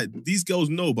it's like, these girls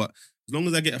know, but as long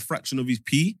as I get a fraction of his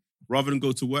P, rather than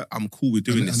go to work, I'm cool with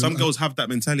doing this. Some girls have that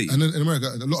mentality. And in America,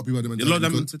 a lot of people have that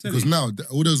mentality. Because now,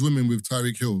 all those women with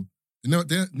Tyreek Hill, they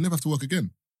never have to work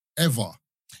again. Ever.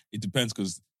 It depends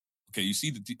because, okay, you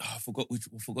see I forgot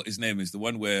his name is. The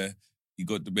one where he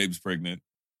got the babes pregnant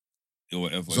or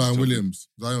whatever. Zion Williams.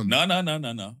 Zion.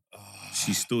 No.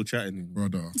 She's still chatting.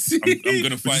 Brother. I'm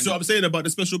going to find... You see what I'm saying about the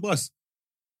special bus?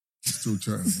 Still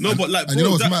chatting. No, but like, and you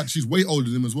know what's mad? She's way older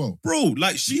than him as well. Bro,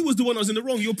 like, she was the one that was in the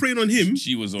wrong. You're preying on him.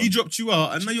 She was on. He dropped you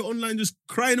out, and now you're online just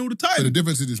crying all the time. So the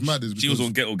difference is mad is she was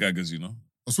on Ghetto Gaggers, you know?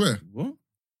 I swear. What?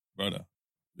 Brother.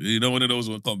 You know, one of those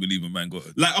ones, can't believe a man got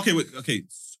it. Like, okay.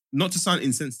 Not to sound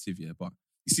insensitive, yeah, but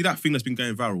you see that thing that's been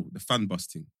going viral, the fan bus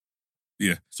thing?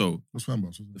 Yeah. So, what's fan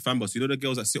bus? The fan bus, you know the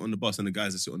girls that sit on the bus and the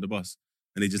guys that sit on the bus,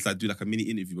 and they just like do like a mini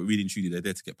interview, but really and truly, they're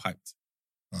there to get piped.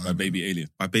 By Baby Alien.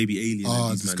 By Baby Alien.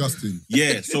 Oh, disgusting.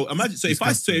 Yeah, so imagine, so if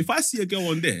I see a girl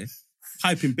on there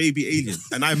piping Baby Alien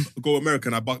and I go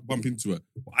American and I bump into her,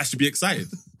 I should be excited.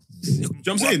 Do you know what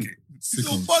I'm saying?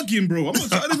 You're bugging, bro.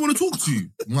 I don't want to talk to you.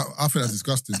 I think that's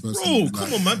disgusting. Bro,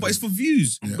 come on, man. But it's for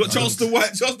views. Yeah, got Charleston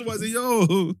White. Charleston White said,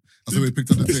 yo. I said we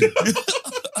picked up the thing.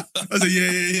 I said,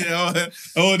 yeah.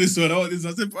 I want this one. I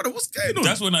said, brother, what's going on?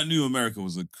 That's when I knew America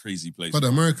was a crazy place. But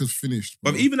America's finished.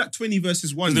 Bro. But even at 20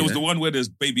 versus 1, there was the one where there's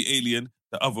Baby Alien,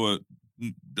 the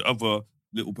other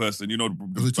little person, you know,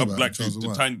 the black dude,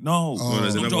 the tiny. No,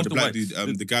 there's another one, the black dude.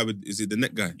 The guy with, is it the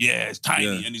neck guy? Yeah, it's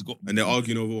tiny, and he's got. And they're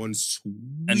arguing over one sweet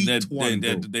one.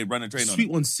 And they ran a train on her. Sweet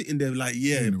one sitting there like,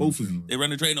 both of you. They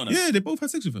ran a train on her. Yeah, they both had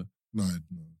sex with her. No.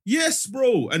 Yes,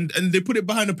 bro. And they put it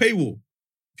behind a paywall.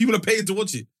 People are paying to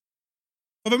watch it.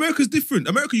 But America's different.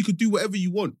 America, you could do whatever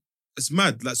you want. It's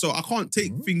mad. Like, so I can't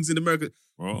take things in America.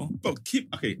 Bro. But Kim,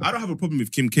 okay, I don't have a problem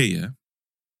with Kim K, yeah?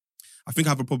 I think I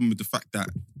have a problem with the fact that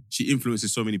she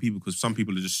influences so many people because some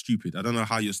people are just stupid. I don't know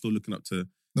how you're still looking up to...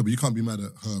 No, but you can't be mad at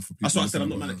her for people... That's what I said, I'm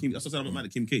not mad at Kim. That's what I said, I'm not mad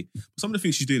at Kim K. But some of the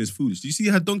things she's doing is foolish. Did you see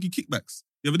her donkey kickbacks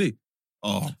the other day?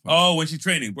 Oh, when she's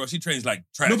training, bro. She trains like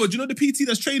trash. No, but do you know the PT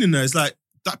that's training her? It's like,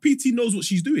 that PT knows what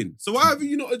she's doing. So why have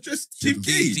you not addressed Kim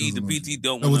K? The PT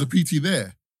don't want... was the PT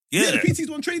there? Yeah, the PT's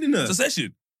the one training her. It's a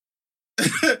session.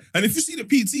 And if you see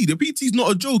the PT's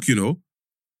not a joke, you know?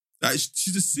 Like,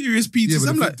 she's a serious PT.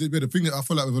 Yeah, but the thing that I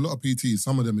feel like with a lot of PTs,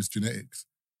 some of them is genetics.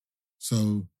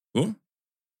 So... What?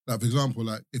 Like, for example,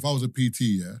 like, if I was a PT,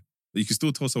 yeah... You can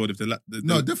still tell someone if they're...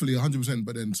 No, definitely, 100%.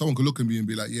 But then someone could look at me and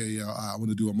be like, yeah, I want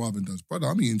to do what Marvin does. Brother,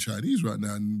 I'm eating Chinese right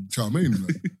now and chow mein.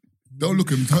 Like, don't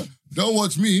look at me. Don't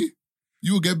watch me.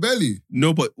 You will get belly.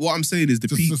 No, but what I'm saying is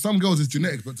so some girls it's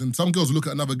genetics, but then some girls look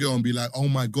at another girl and be like, oh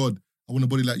my God, I want a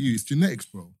body like you. It's genetics,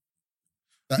 bro.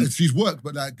 Like, she's worked,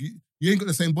 but like, you ain't got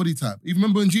the same body type. Even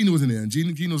remember when Gina was in there and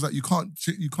Gina was like, you can't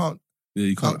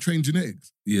train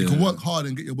genetics. Yeah. You can work hard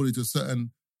and get your body to a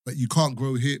certain, but you can't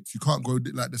grow hips, you can't grow,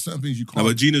 like, there's certain things you can't.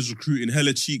 No, but Gina's recruiting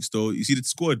hella cheeks though. You see the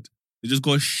squad? They just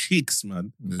got cheeks,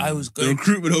 man. Yeah. The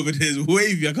recruitment over there is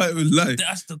wavy. I can't even lie.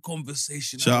 That's the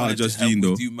conversation Shout I wanted out to have Justine,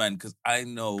 with though. you, man, because I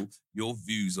know your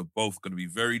views are both going to be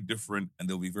very different and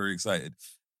they'll be very exciting.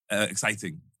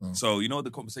 Oh. So, you know the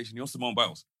conversation, you're Simone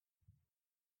Biles.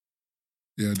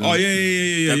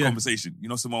 Yeah. That conversation. You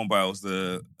know, Simone Biles,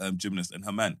 the gymnast, and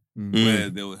her man, where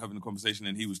they were having a conversation,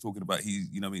 and he was talking about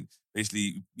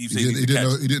basically he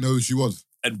didn't know who she was.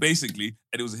 And basically,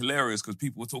 and it was hilarious because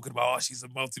people were talking about, she's a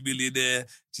multimillionaire,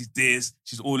 she's this,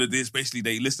 she's all of this. Basically,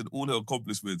 they listed all her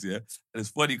accomplishments, yeah? And it's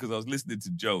funny because I was listening to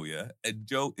Joe, yeah? And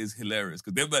Joe is hilarious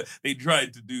because they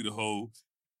tried to do the whole,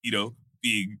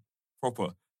 being proper.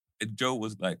 And Joe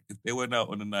was like, if they went out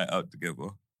on a night out together,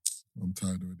 I'm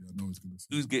tired already. I know what's going to say.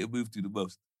 Who's getting moved to the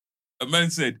most? A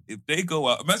man said, if they go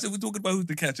out, a man said, we're talking about who's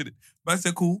the catch in it. Man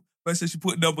said, cool. Man said, she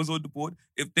put numbers on the board.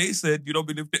 If they said,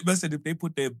 man said, if they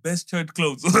put their best church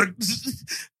clothes on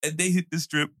and they hit the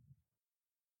strip,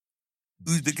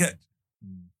 who's the catch?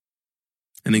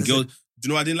 And then girls, do you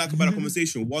know what I didn't like about the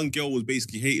conversation? One girl was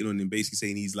basically hating on him, basically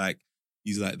saying he's like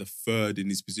the third in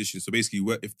his position. So basically,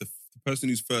 if the person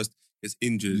who's first gets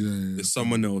injured, there's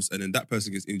someone else, and then that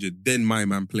person gets injured, then my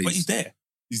man plays. But he's there.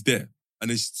 He's there. And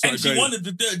then she wanted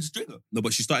the third stringer. No,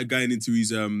 but she started going into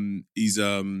his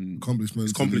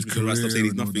accomplishments and all saying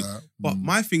he's nothing. But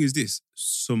my thing is this: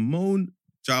 Simone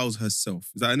Giles herself,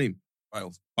 is that her name?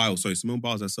 Biles. Sorry, Simone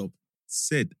Biles herself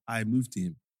said I moved to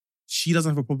him. She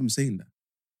doesn't have a problem saying that.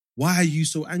 Why are you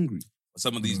so angry?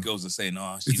 Some of these girls are saying,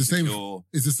 she's the same.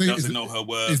 It's the same. Doesn't know her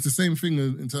worth. It's the same thing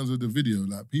in terms of the video.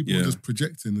 Like people are just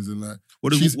projecting, as in like,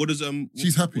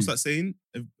 she's happy. What's that saying?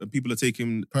 If people are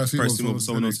taking paracetamol over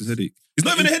someone else's headache. It's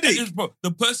not even a headache, bro.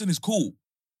 The person is cool,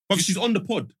 but she's on the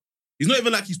pod. It's not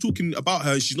even like he's talking about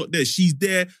her and she's not there. She's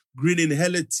there, grinning,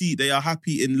 hella tea. They are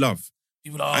happy in love.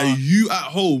 People are, and you at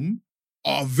home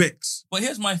are vexed. But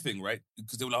here's my thing, right?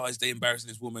 Because they were like, is they embarrassing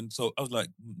this woman? So I was like,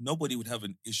 nobody would have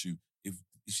an issue if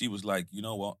she was like, you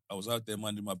know what? I was out there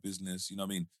minding my business. You know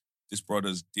what I mean? This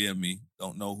brother's dear me.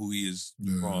 Don't know who he is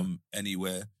from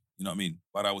anywhere. You know what I mean?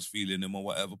 But I was feeling him or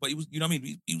whatever. But he was, you know what I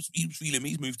mean? He was feeling me.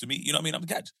 He's moved to me. You know what I mean? I'm the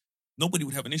catch. Nobody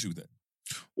would have an issue with that.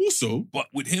 Also, but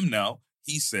with him now,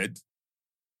 he said,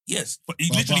 yes. But he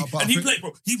played,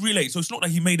 bro. He relayed. So it's not like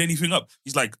he made anything up.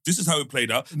 He's like, this is how it played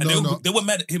out. And they were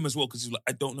mad at him as well because he was like,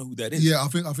 I don't know who that is. Yeah, I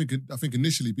think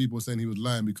initially people were saying he was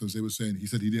lying because they were saying he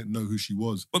said he didn't know who she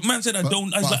was. But man said, I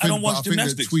don't watch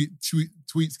gymnastics.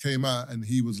 Tweets came out and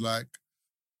he was like,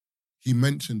 he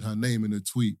mentioned her name in a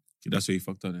tweet. That's where he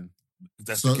fucked up then.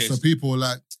 So people were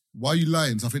like, why are you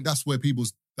lying? So I think that's where people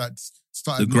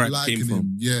started not liking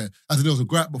him. Yeah. As in there was a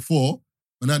gripe before,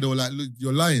 and now they were like, look,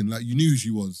 you're lying. Like, you knew who she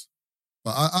was.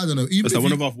 But I don't know. Even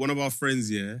like one of our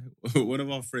friends,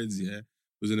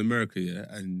 was in America,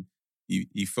 and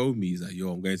he phoned me. He's like,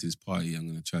 yo, I'm going to this party. I'm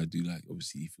going to try to do like,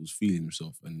 obviously, he was feeling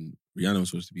himself. And Rihanna was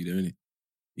supposed to be there, innit?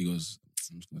 He goes,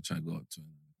 I'm just going to try to go up to her.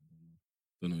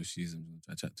 Don't know who she is. I'm going to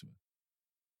try to chat to her.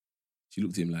 She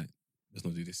looked at him like, let's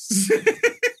not do this.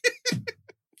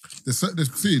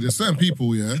 There's certain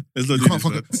people, yeah. Let's not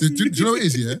do this. Do you know what it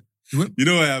is, yeah? You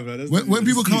know what I have, man. When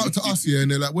people come up to us, yeah,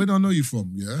 and they're like, where do I know you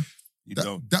from, yeah?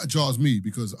 Don't. That jars me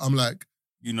because I'm like,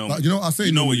 you know, like, you know what I say?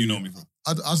 You know where you know me from.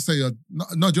 I say, do you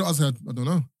know what I say? I don't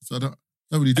know. So I don't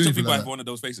really do anything like like that. One of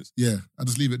those faces. Yeah, I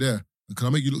just leave it there. Can I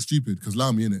make you look stupid? Because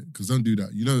allow me in it. Because don't do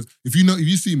that. You know, if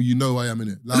you see me, you know I am in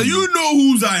it. So you know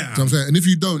whose I am. You know what I'm saying? And if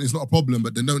you don't, it's not a problem.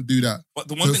 But then don't do that. But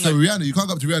the one thing, Rihanna, you can't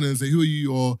go up to Rihanna and say, "Who are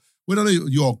you?" Or we don't know.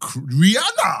 You're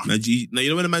Rihanna. Now you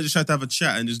know when a man just try to have a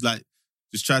chat and just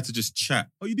try to chat.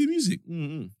 Oh, you do music.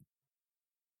 Mm-hmm.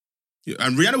 Yeah,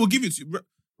 and Rihanna will give it to you.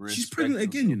 She's pregnant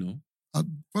again, you know.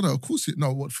 Brother, of course.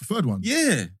 What for third one?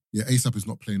 Yeah. Yeah, ASAP is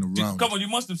not playing around. Come on, you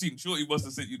must have seen. Shorty must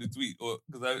have sent you the tweet, or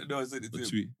because I know I sent it to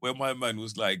him, where my man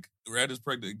was like, "Rihanna's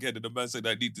pregnant again," and the man said,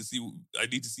 "I need to see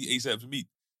ASAP's meat,"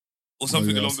 or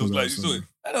something along those lines. You saw it,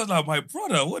 and I was like, "My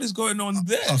brother, what is going on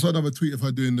there?" I saw another tweet of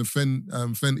her doing the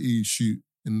Fenty shoot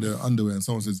in the underwear, and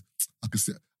someone says,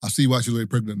 "I see why she's already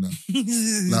pregnant now."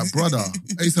 Like, brother,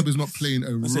 ASAP is not playing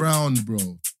around,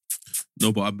 bro.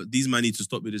 No, but these men need to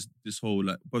stop with this whole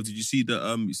like. But did you see that?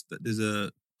 There's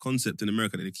a concept in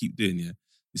America that they keep doing. Yeah,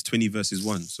 it's 20 versus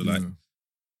 1. So like,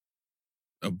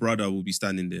 a brother will be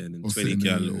standing there, and then 20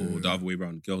 girl or the other way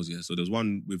around, girls. Yeah. So there's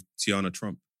one with Tiana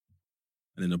Trump,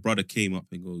 and then the brother came up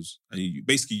and goes, and you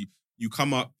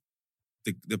come up.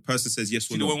 The person says yes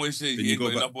or no. The one where you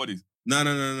got enough bodies.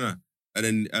 No. And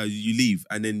then you leave,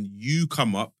 and then you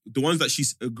come up. The ones that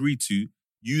she's agreed to.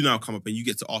 You now come up and you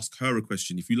get to ask her a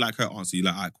question. If you like her answer, you're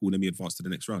like, all right, cool, let me advance to the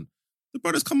next round. The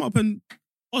brothers come up and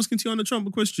asking Tiana Trump a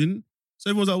question.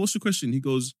 So everyone's like, what's your question? He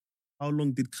goes, how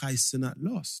long did Kai Cenat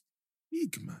last?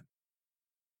 Big man.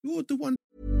 You're the one.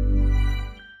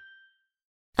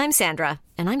 I'm Sandra,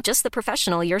 and I'm just the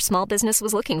professional your small business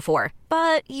was looking for.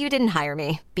 But you didn't hire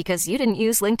me because you didn't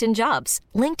use LinkedIn Jobs.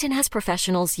 LinkedIn has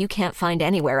professionals you can't find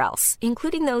anywhere else,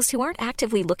 including those who aren't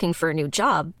actively looking for a new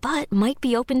job, but might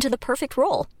be open to the perfect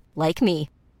role, like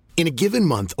me. In a given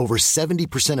month, over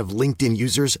 70% of LinkedIn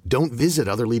users don't visit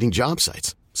other leading job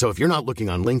sites. So if you're not looking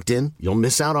on LinkedIn, you'll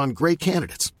miss out on great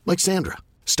candidates like Sandra.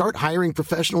 Start hiring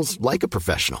professionals like a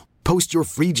professional. Post your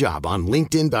free job on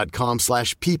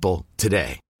linkedin.com/people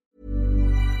today.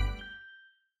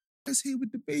 Let's hear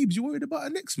with the babes. You worried about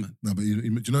our next man? No, but do you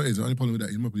know what it is? The only problem with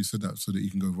that, he probably said that so that he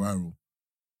can go viral.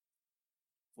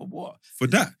 For what? For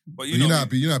that? But You know how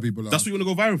people are. That's what you want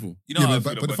to go viral for? You know how I but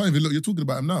feel the about funny thing, look, you're talking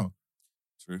about him now.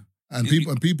 True.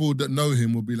 And people that know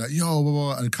him will be like, yo, blah, blah,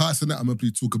 blah. And Kai said that, I'm going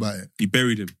to talk about it. He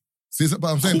buried him. See, but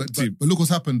I'm saying, but look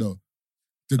what's happened though.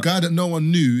 The guy that no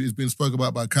one knew is being spoken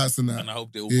about by Cass and that. And I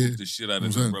hope they all cook the shit out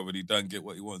of him, bro, but he doesn't get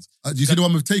what he wants. Do you see the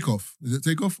one with Takeoff? Is it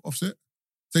Takeoff? Offset?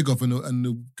 Takeoff, and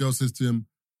the girl says to him,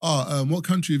 what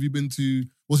country have you been to?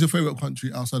 What's your favorite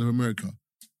country outside of America?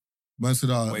 Man said,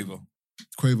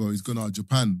 Quavo. He's gone,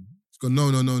 Japan. He's gone,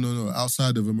 no,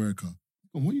 outside of America.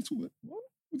 What are you talking about? What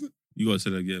was it? You got to say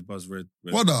that, yeah, Buzz Red.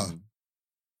 What the?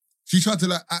 She tried to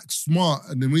like act smart,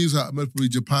 and then when he was like, probably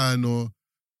Japan or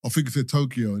I think it said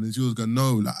Tokyo, and then she was going,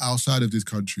 no, like outside of this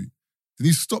country. Then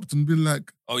he stopped and been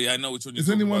like, oh yeah, I know which one you're is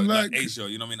talking anyone about. like Asia,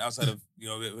 you know what I mean? Outside of,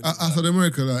 outside of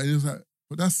America, like, and he was like,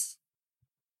 but that's,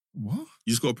 what?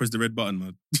 You just got to press the red button,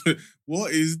 man.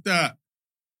 What is that?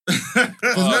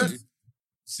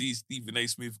 See Stephen A.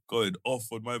 Smith going off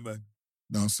on my man.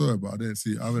 No, I'm sorry, but I didn't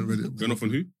see it. I haven't read it. Going off on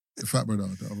who? The fat brother,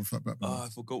 the other fat brother. I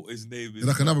forgot what his name is.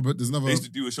 There's another. They used to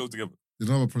do a show together. There's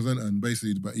another presenter, and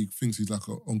basically, but he thinks he's like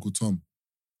Uncle Tom.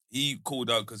 He called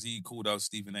out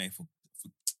Stephen A. for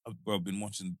bro, I've been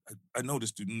watching. I know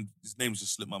this dude. His name's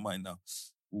just slipped my mind now.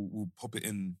 We'll pop it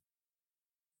in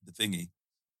the thingy,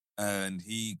 and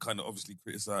he kind of obviously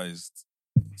criticized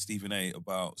Stephen A.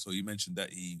 about. So he mentioned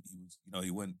that he was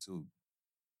he went to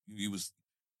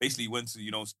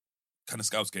kind of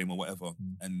scouts game or whatever,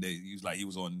 and he's like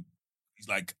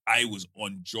I was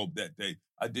on job that day.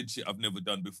 I did shit I've never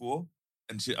done before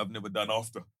and shit I've never done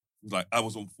after. He was like, I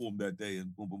was on form that day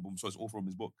and boom, boom, boom. So it's all from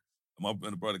his book. And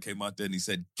my brother came out there and he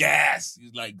said, gas!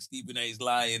 He's like, Stephen A's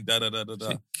lying,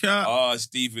 da-da-da-da-da.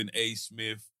 Stephen A.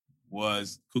 Smith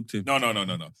was... Cooked him. No.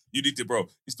 You need to, bro.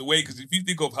 It's the way, because if you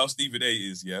think of how Stephen A.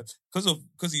 is, yeah,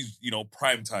 because he's,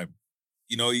 prime time,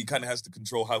 he kind of has to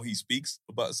control how he speaks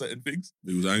about certain things.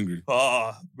 He was angry.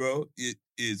 Bro, it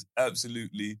is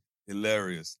absolutely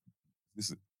hilarious.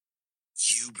 Listen.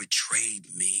 You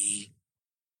betrayed me.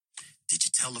 Did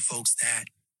you tell the folks that?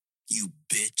 You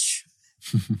bitch.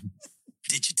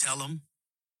 Did you tell them?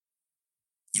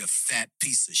 You fat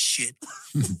piece of shit.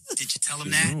 Did you tell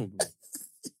them that?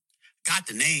 Got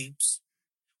the names.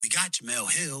 We got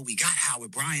Jamel Hill. We got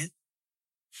Howard Bryant.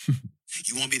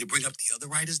 You want me to bring up the other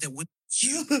writers that would?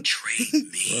 You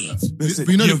betrayed me.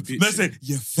 Listen,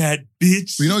 you fat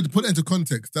bitch. But to put it into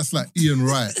context, that's like Ian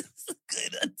Wright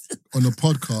on a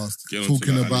podcast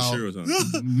talking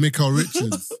about Mikael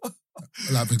Richards.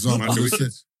 Like, for example,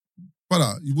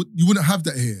 brother, you wouldn't have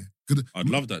that here. I'd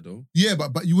love that though. Yeah,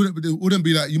 but you wouldn't. It wouldn't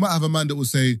be like, you might have a man that would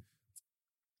say,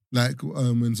 like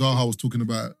when Zaha was talking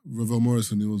about Ravel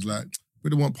Morrison, he was like, we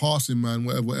don't want passing, man,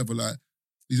 whatever. Like,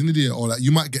 he's an idiot, or like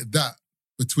you might get that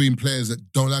between players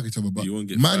that don't like each other. But you won't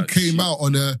get man came out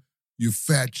on you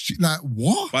fat shit. Like,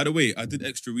 what? By the way, I did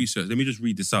extra research. Let me just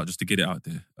read this out just to get it out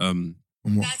there.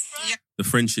 What? The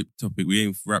friendship topic, we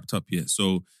ain't wrapped up yet.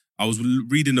 So I was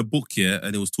reading a book here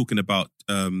and it was talking about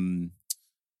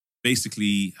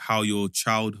basically how your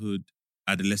childhood,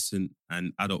 adolescent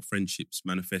and adult friendships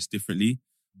manifest differently.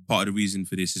 Part of the reason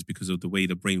for this is because of the way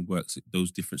the brain works at those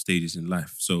different stages in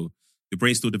life. So your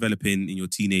brain's still developing in your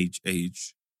teenage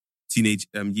years.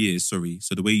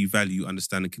 So the way you value,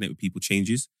 understand and connect with people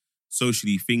changes.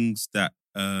 Socially, things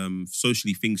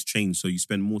change. So you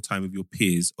spend more time with your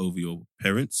peers over your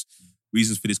parents.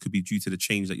 Reasons for this could be due to the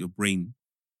change that your brain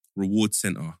reward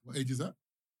center. What age is that?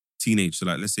 Teenage. So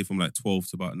like, let's say from like 12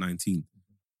 to about 19.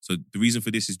 So the reason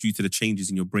for this is due to the changes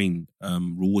in your brain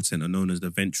reward center known as the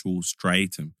ventral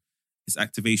striatum. Its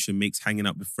activation makes hanging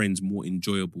out with friends more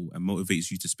enjoyable and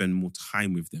motivates you to spend more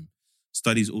time with them.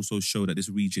 Studies also show that this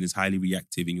region is highly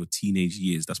reactive in your teenage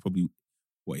years. That's probably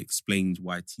what explains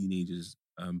why teenagers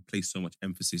place so much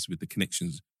emphasis with the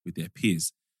connections with their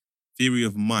peers. Theory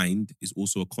of mind is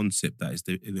also a concept that is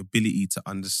the ability to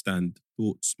understand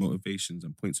thoughts, motivations,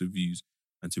 and points of views,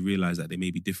 and to realize that they may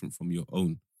be different from your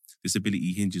own. This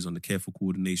ability hinges on the careful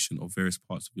coordination of various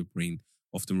parts of your brain,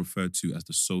 often referred to as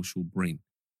the social brain.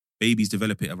 Babies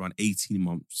develop it around 18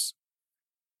 months.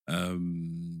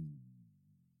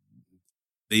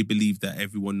 They believe that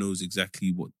everyone knows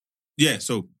exactly what. Yeah,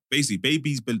 so basically,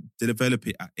 babies develop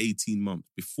it at 18 months.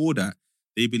 Before that,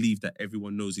 they believe that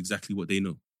everyone knows exactly what they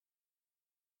know.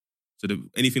 So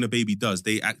anything a baby does,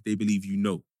 they believe you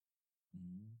know.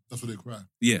 That's what they cry.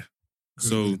 Yeah.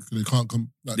 So they can't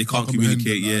they can't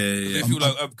communicate. They feel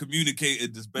like I've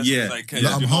communicated as best as I can.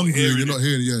 Like, I'm hungry. You're not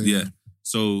hearing. Yeah.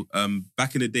 So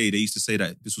back in the day, they used to say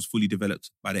that this was fully developed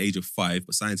by the age of 5,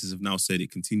 but scientists have now said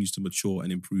it continues to mature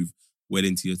and improve well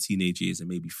into your teenage years and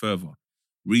maybe further.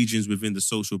 Regions within the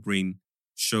social brain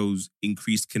shows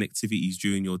increased connectivities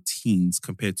during your teens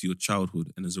compared to your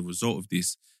childhood, and as a result of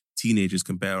this, teenagers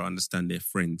can better understand their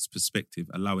friends' perspective,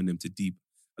 allowing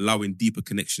deeper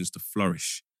connections to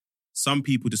flourish. Some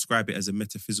people describe it as a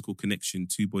metaphysical connection,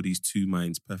 2 bodies, 2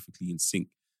 minds, perfectly in sync.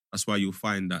 That's why you'll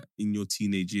find that in your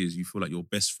teenage years, you feel like your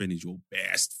best friend is your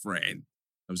best friend.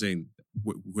 I'm saying,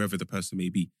 whoever the person may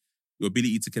be. Your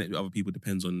ability to connect with other people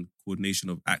depends on coordination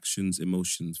of actions,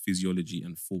 emotions, physiology,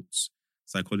 and thoughts.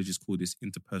 Psychologists call this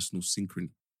interpersonal synchrony.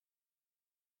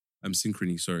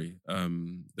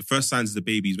 The first signs of the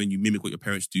baby is when you mimic what your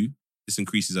parents do. This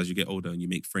increases as you get older and you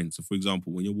make friends. So, for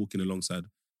example, when you're walking alongside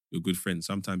your good friend,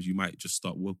 sometimes you might just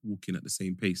start walking at the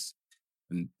same pace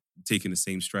and taking the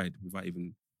same stride without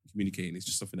even communicating. It's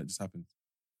just something that just happens.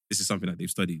 This is something that they've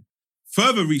studied.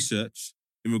 Further research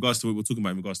in regards to what we're talking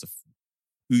about in regards to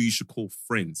who you should call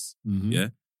friends. Mm-hmm. Yeah.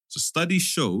 So studies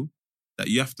show that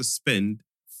you have to spend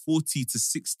 40 to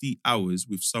 60 hours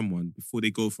with someone before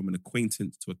they go from an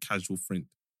acquaintance to a casual friend.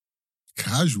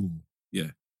 Casual?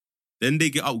 Yeah. Then they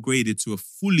get upgraded to a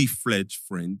fully fledged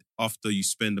friend after you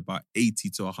spend about 80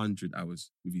 to 100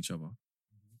 hours with each other.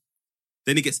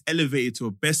 Then it gets elevated to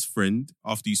a best friend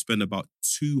after you spend about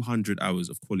 200 hours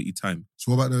of quality time.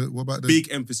 So what about the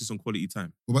big emphasis on quality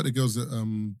time? What about the girls that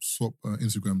swap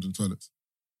Instagrams and toilets?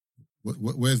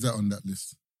 Where's that on that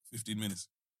list? 15 minutes.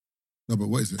 No, but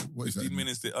what is it? 15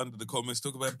 minutes, they're under the comments,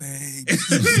 talk about babes.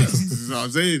 This is what I'm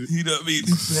saying. You know what I mean?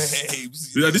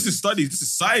 Babes. Yeah, this is studies. This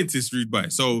is scientists read by.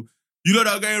 So, you know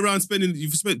that going around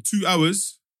you've spent 2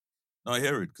 hours. No, I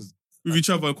hear it. Because with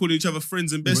each other and calling each other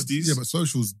friends and besties. But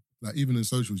socials, like even in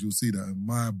socials, you'll see that. And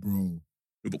my bro.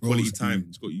 Yeah, but quality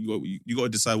time. You got to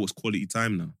decide what's quality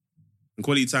time now. And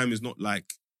quality time is not like,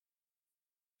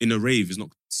 in a rave, it's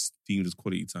not deemed as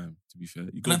quality time, to be fair.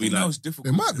 You got to be like, it's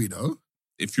difficult. It might be though.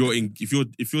 If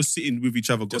you're sitting with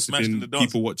each other, gossiping,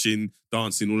 people watching,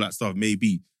 dancing, all that stuff,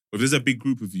 maybe. But if there's a big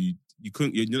group of you,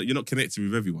 you're not connecting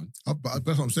with everyone. But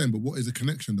that's what I'm saying. But what is a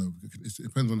connection though? It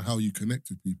depends on how you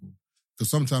connect with people. Because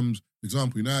sometimes, for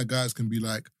example, guys can be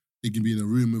like, they can be in a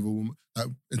room with a woman. Like,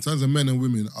 in terms of men and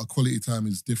women, our quality time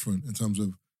is different. In terms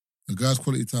of a guy's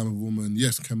quality time with a woman,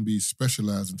 yes, can be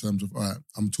specialized in terms of, all right,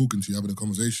 I'm talking to you, having a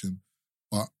conversation.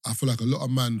 But I feel like a lot of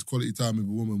man's quality time with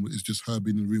a woman is just her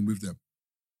being in the room with them.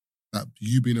 Like,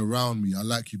 you being around me, I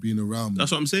like you being around me.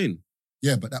 That's what I'm saying.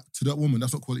 Yeah, but to that woman,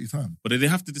 that's not quality time. But they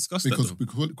have to discuss that, though.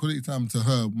 Because quality time to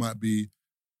her might be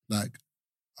like,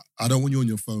 I don't want you on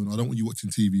your phone. I don't want you watching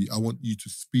TV. I want you to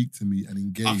speak to me and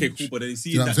engage. Okay, cool. But then you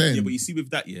see that. Yeah, but you see with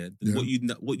that,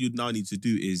 what you now need to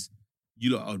do is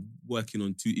you lot are working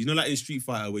on two. You know, like in Street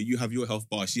Fighter where you have your health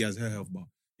bar, she has her health bar.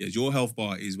 Yes, your health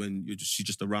bar is when she's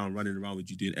just around running around with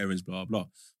you doing errands, blah blah.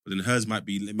 But then hers might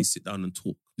be, let me sit down and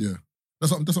talk. Yeah.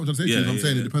 That's what I'm trying to say. I'm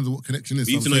saying it depends on what connection is.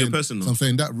 You need to know your person. So I'm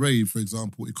saying that rave, for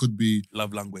example, it could be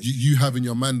love language. You having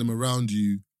your mandem around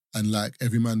you and like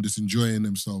every man just enjoying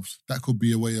themselves. That could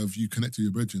be a way of you connecting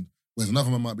with your brethren. Whereas another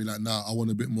man might be like, nah, I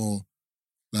want a bit more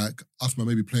like us man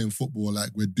maybe playing football, like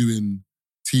we're doing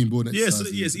team building. Yes,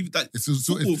 even that.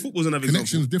 Football's another example.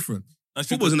 Connection's different.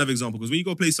 Football's another example because when you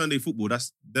go play Sunday football,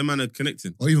 that's them man are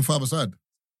connecting. Or even five-a-side.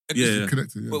 Yeah.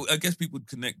 Connected, yeah. Well, I guess people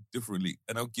connect differently.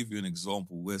 And I'll give you an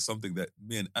example where something that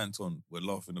me and Anton were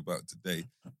laughing about today.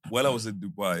 While I was in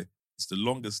Dubai, it's the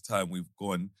longest time we've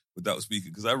gone without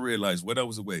speaking. Because I realized when I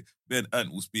was away, me and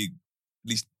Ant will speak at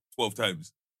least 12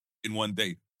 times in one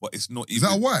day. But it's not even... Is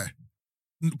that why?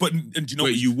 But, and you know...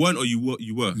 Wait, you weren't or you were?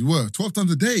 You were. 12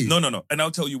 times a day? No. And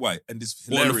I'll tell you why. And this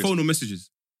hilarious... What, on the phone or messages?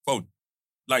 Phone.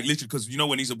 Like, literally, because you know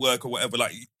when he's at work or whatever,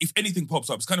 like, if anything pops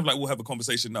up, it's kind of like we'll have a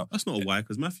conversation now. That's not a why,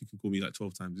 because Matthew can call me like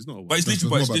 12 times. It's not a why. But it's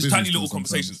literally, it's tiny little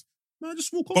conversations. No, just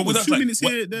small conversations. 2 minutes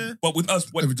here, there. But with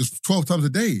us... just 12 times a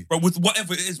day? But with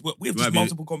whatever it is, we have just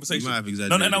multiple conversations. You might have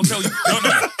exaggerated. No, and I'll tell you...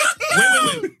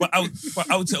 No. Wait. But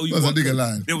I'll tell you... That's a nigga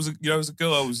line. There was a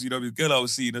girl I was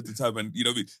seeing at the time, and,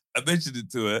 I mentioned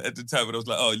it to her at the time, and I was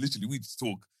like, oh, literally, we just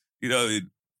talk.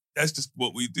 That's just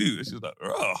what we do. And she was like,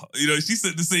 oh. She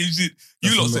said the same shit.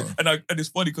 You lot said, and it's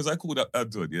funny because I called up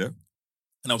Anton, yeah?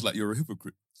 And I was like, you're a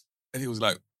hypocrite. And he was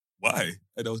like, why?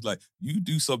 And I was like, you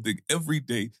do something every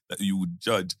day that you would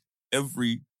judge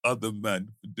every other man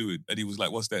for doing. And he was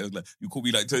like, what's that? I was like, you call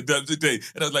me like 10 times a day.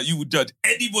 And I was like, you would judge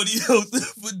anybody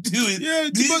else for doing. Yeah,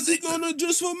 but no,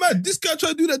 just for mad. This guy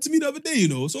tried to do that to me the other day, you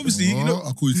know. So obviously, you know.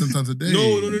 I call you 10 times a day.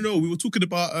 No. We were talking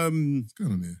about What's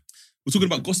going on here? we're talking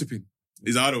about gossiping.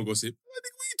 He's like, I don't gossip. What are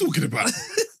you talking about?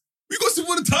 We gossip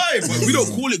all the time, but we don't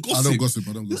call it gossip.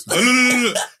 I don't gossip. Oh,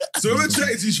 no. So we're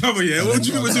chatting to each other, yeah? What do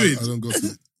you think we're doing? I don't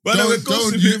gossip. But we're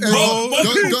gossiping, bro.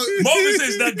 Marvin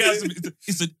says that gossip.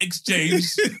 It's an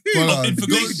exchange of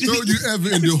information. Don't you ever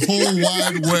in the whole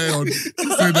wide world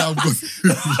say that I'm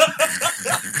gossiping.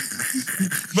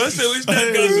 Man said, it's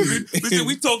not gossiping. We said,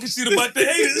 we talking shit about the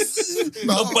haters.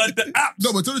 About the apps.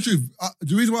 No, but tell the truth.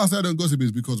 The reason why I say I don't gossip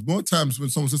is because more times when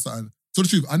someone says something, tell the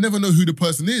truth, I never know who the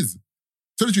person is.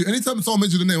 Tell the truth, anytime someone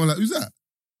mentions the name, I'm like, who's that?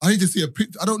 I need to see a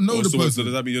picture. I don't know the person. So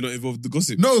does that mean you're not involved in the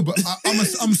gossip? No, but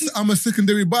I'm a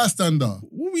secondary bystander.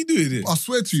 What are we doing here? I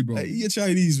swear to you, bro. Hey, you're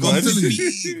Chinese, man. I'm telling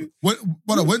you. When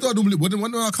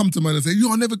do I come to man and say,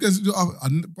 I never guess,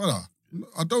 brother,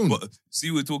 I don't. But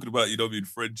see, we're talking about,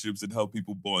 friendships and how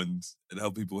people bond and how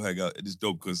people hang out. And it's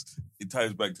dope because it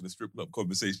ties back to the strip club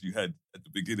conversation you had at the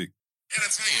beginning. Can I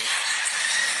tell you?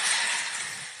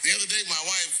 The other day, my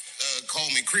wife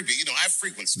called me creepy. I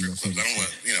frequent strip clubs. I don't want,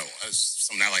 that's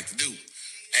something I like to do.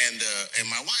 And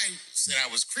my wife said I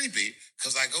was creepy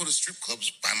because I go to strip clubs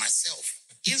by myself.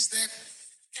 Is that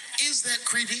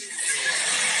creepy?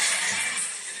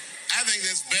 I think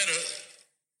that's better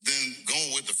than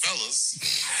going with the fellas.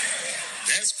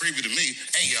 That's creepy to me.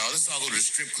 Hey, y'all, let's all go to the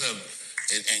strip club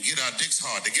and get our dicks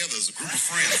hard together as a group of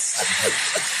friends.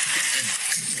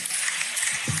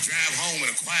 Drive home in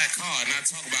a quiet car and not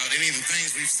talk about any of the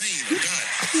things we've seen or done.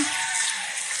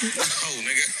 Oh,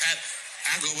 nigga,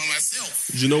 I go by myself.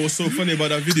 Do you know what's so funny about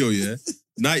that video, yeah?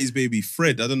 90s baby,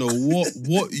 Fred, I don't know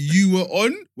what you were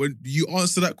on when you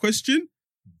answered that question,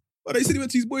 but he said he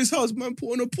went to his boy's house, man,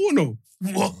 put on a porno.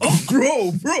 What?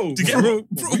 Bro.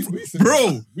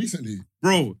 Recently?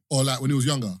 Bro. Or like when he was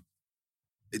younger?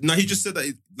 No, he just said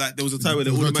that there was a time when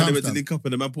all the man went to link up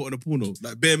and the man put on a porno.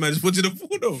 Like, bare man just watching a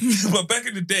porno. But back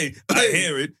in the day, I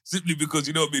hear it simply because,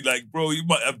 like, bro, you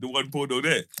might have the one porno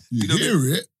there. You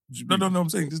hear it? No, I'm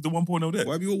saying there's the one porno there.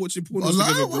 Why are we all watching porno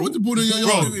together, bro? What's the porno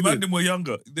you're man, them were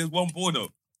younger. There's one porno.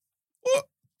 What?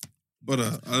 But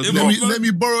let me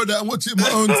borrow that and watch it in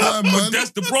my own time, man. That's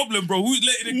the problem, bro. Who's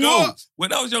letting it go?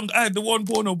 When I was young, I had the one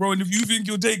porno, bro. And if you think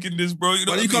you're taking this, bro, you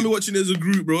can't be watching it as a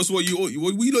group, bro. So what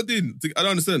you lot did? I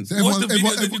don't understand. So what's the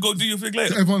video that you go do your thing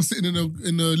later? Everyone's sitting in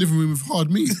the living room with hard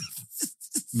meat.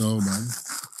 No, man.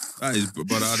 That is,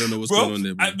 but I don't know what's going on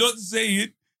there, bro. I'm not saying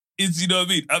it's,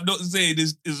 I'm not saying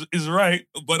it's right,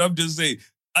 but I'm just saying,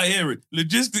 I hear it.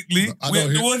 Logistically, I don't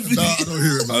hear it,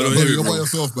 man. I don't hear it. You're by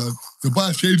yourself, man. The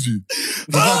bias changed you.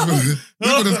 The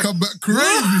bias come back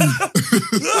crazy.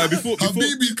 Before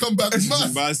Habibi come back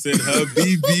mad. Man said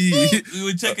Habibi. We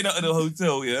were checking out at the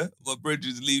hotel, yeah? My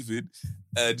brethren's leaving.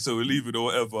 And so we're leaving or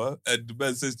whatever. And the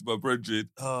man says to my brethren,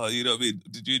 you know what I mean?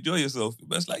 Did you enjoy yourself? The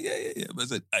man's like, yeah. Man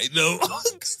said, I know. I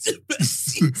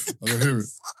don't hear it.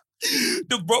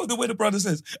 The way the brother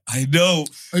says, I know.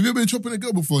 Have you ever been chopping a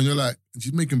girl before and you're like,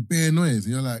 she's making bare noise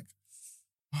and you're like,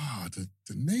 the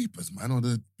neighbours, man, or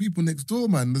the people next door,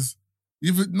 man.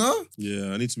 No?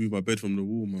 Yeah, I need to move my bed from the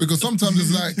wall, man. Because sometimes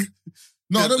it's like,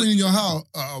 no, I don't mean in your house,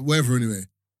 wherever anyway.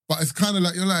 But it's kind of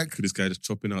like, you're like... Could this guy just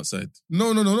chopping outside?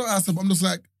 No, not outside. I'm just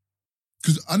like,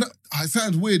 because I know, it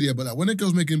sounds weird, yeah, but like when a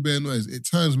girl's making bare noise, it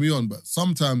turns me on, but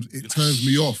sometimes it turns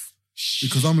me off.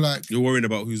 Because I'm like... You're worrying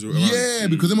about who's around. Yeah,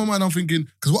 because in my mind I'm thinking...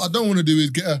 Because what I don't want to do is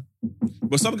get a...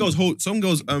 But some girls hold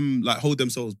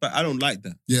themselves back. I don't like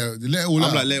that. Yeah, they let it all out.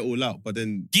 I'm like, let it all out, but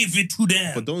then... Give it to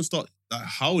them. But don't start like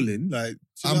howling, like...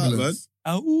 Ambulance.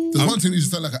 Out, man. There's one thing you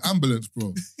just sound like an ambulance,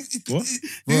 bro. What?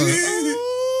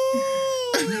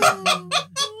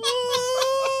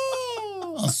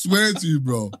 I swear to you,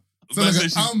 bro. Sound like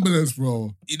an ambulance,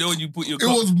 bro. You know when you put your... It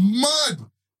was mad.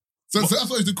 So that's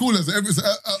what I used to call us.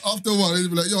 After a while, they'd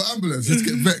be like, yo, ambulance, let's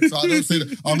get vexed. So I don't say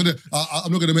that. I'm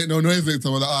not going to make no noise later.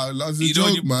 I'm like, that's a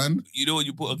joke, man. You know when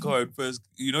you put a car in first,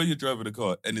 you're driving a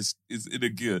car and it's in a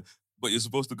gear, but you're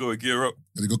supposed to go a gear up.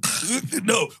 And they go...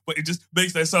 No, but it just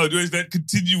makes that sound. There's that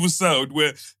continuous sound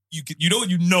where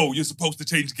you're supposed to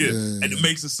change gear and it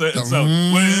makes a certain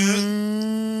sound.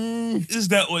 Where is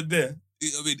that one there?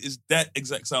 I mean, is that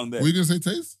exact sound there? What are you going to say,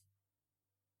 Taze?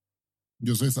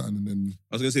 You'll say something and then...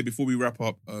 I was going to say, before we wrap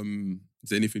up, is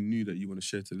there anything new that you want to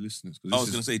share to the listeners? I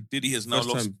was going to say, Diddy has now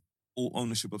lost all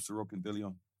ownership of Ciroc and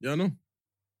DeLeon. Yeah, I know.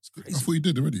 It's crazy. I thought you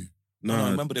did already. No,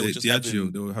 I remember they were just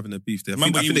having... They were having a beef there.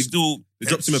 They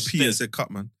dropped him a P and said,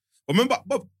 cut, man. But remember,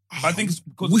 I think it's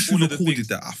because wish we all of the recorded things.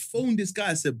 that. I phoned this guy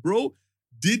and said, bro,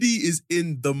 Diddy is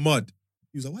in the mud.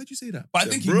 He was like, why'd you say that? But I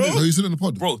think he bro. knew. So you said it in the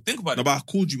pod? Bro, think about No, it. but I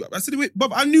called you. I said, wait,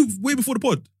 but I knew way before the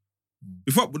pod.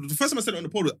 Before the first time I said it on the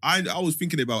pod, I was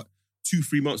thinking about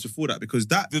 2-3 months before that because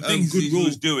that The things good he role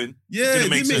was doing, yeah, didn't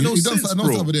make they sense. make no He done sense, something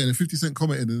else bro. over there and 50 Cent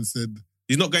commented and said,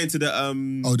 He's not going to the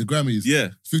oh, the Grammys. yeah.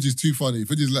 50's too funny.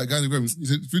 50's like, going to the Grammys. He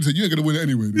said, 50 said, you ain't going to win it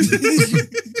anyway.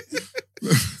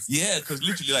 Yeah, because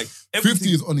literally, like 50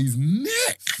 is on his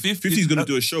neck. 50's gonna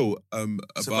do a show about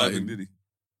surviving him, Diddy.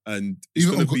 and it's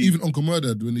Even gonna Uncle, be even Uncle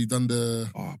Murdered when he done the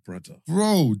oh brother.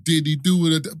 bro, did he do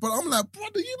it? But I'm like,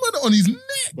 brother, you murder on his neck.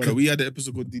 Brother, we had the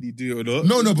episode called Did He Do It or Not?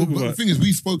 No, but Talk the about- thing is,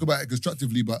 we spoke about it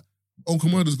constructively, but Uncle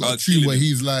Murder's got a tune killing where him.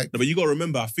 he's like, No, but you got to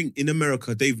remember, I think in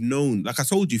America, they've known, like I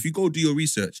told you, if you go do your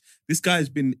research, this guy's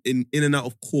been in and out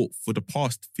of court for the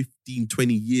past 15,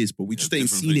 20 years, but we just ain't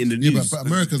different seen it in the yeah, news. but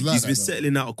America's like He's that, been though.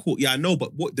 settling out of court. Yeah, I know,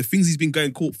 but what the things he's been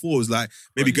going court for is like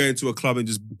maybe Right. going to a club and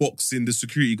just boxing the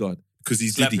security guard because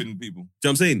he's Diddy. Slapping people. Do you know what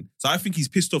I'm saying? So I think he's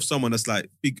pissed off someone that's like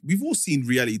big. We've all seen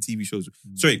reality TV shows.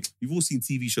 Sorry, we've all seen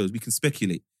TV shows. We can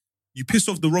speculate. You piss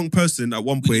off the wrong person at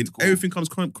one We need point, to call. everything comes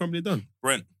crumbling down.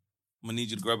 Brent, I'm gonna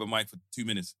need you to grab a mic for 2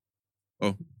 minutes.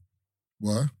 what?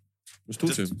 Let's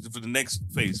talk to him. Just for the next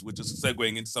phase, we're just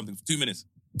segueing into something for 2 minutes.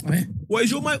 What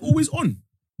is your mic always on?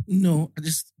 No, I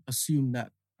just assumed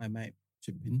that I might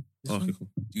chip in. This Okay, one. cool.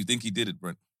 Do you think he did it,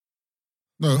 Brent?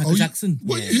 No, Michael Jackson.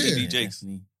 what, yeah, yeah. TD Jakes.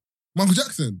 definitely. Michael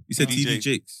Jackson. You said TD TD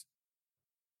Jakes.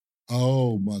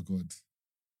 Oh my God.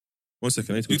 1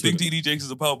 second. I need to Do you go think to it. TD Jakes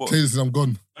is a power bottom? Taylor said, I'm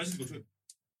gone. I just go to it.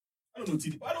 I don't know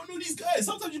TD. I don't know these guys.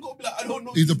 Sometimes you got to be like, I don't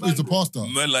know. He's these a pastor.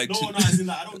 Man like No, two, no, as in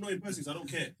like, I don't know in person, so I don't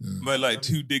care. man like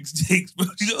two dicks Jakes, bro.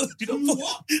 You know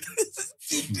what?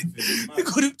 They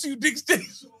called him two dicks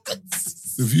Jakes.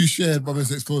 The view shared by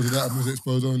Mr. Exposed and that Mr.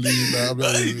 Exposed only. Like, I'm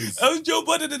like, I was Joe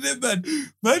Budden than them, man.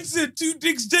 Man said two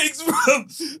dicks Jakes, bro.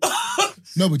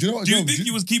 no, but do you know what? Do you no, think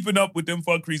he was keeping up with them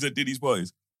fuckeries at Diddy's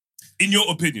parties? In your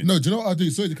opinion? No, do you know what I do?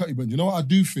 Sorry to cut you, but do you know what I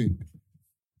do think?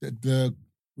 That the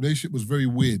relationship was very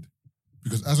weird.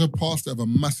 Because as a pastor of a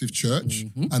massive church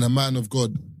and a man of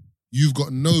God, you've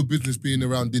got no business being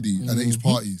around Diddy and at his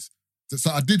parties.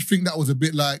 So I did think that was a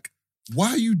bit like,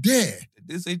 why are you there? Did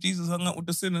they say Jesus hung out with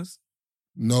the sinners?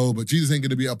 No, but Jesus ain't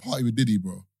gonna be at a party with Diddy,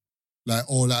 bro. Like,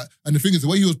 or like, and the thing is, the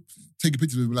way he was taking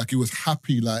pictures of him, like he was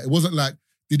happy. Like, it wasn't like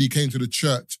Diddy came to the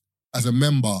church as a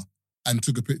member and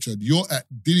took a picture. You're at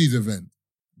Diddy's event.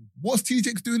 What's T.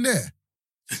 Jakes doing there?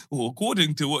 Well,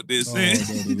 according to what they're saying,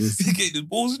 no, he getting his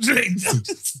balls drained. I'm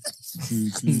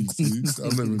not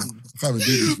even, I can't even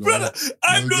do this, bro. Brother,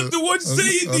 I'm not the one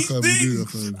saying I these can't even do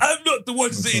things. it, I'm not the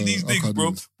one saying these I things, can't do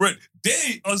bro. this. Brett,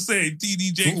 they are saying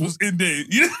TD Jakes What- was in there.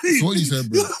 You know what I mean? So what you said,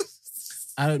 bro?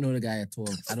 I don't know the guy at all.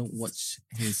 I don't watch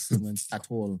his sermons at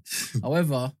all.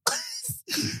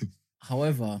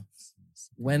 However,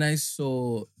 when I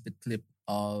saw the clip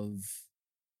of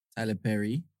Tyler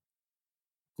Perry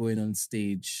going on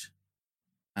stage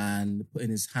and putting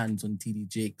his hands on TD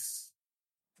Jakes,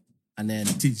 and then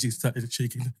TD Jakes started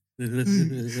shaking.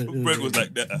 Brett was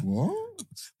like that. What?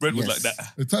 Brett was Yes. like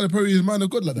that. Is Tyler Perry is man of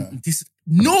God like that?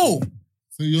 No,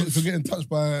 So you're getting touched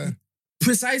by...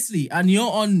 precisely. And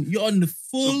you're on the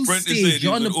full So Brent is saying stage.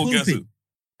 You're he on the was pulpit, orgasm.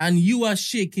 and you are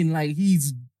shaking like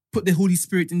he's put the Holy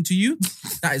Spirit into you.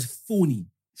 That is phony.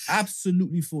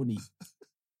 Absolutely phony.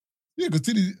 Yeah,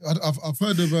 because I've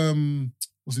heard of,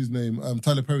 what's his name?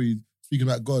 Tyler Perry speaking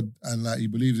about God and like he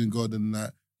believes in God and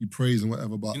like he prays and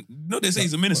whatever, but... No, they say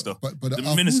he's a minister. But The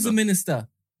I've- minister. Who's a minister?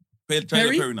 Tyler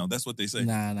Perry? Perry now. That's what they say.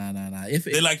 Nah. If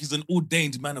They're like he's an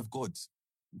ordained man of God.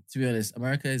 to be honest,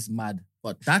 America is mad,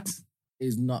 but that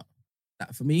is not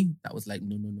that for me. That was like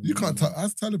no. You can't no. touch...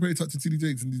 How's Tyler Perry touching T.D.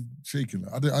 Jakes and he's shaking?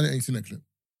 Like, I ain't seen that clip.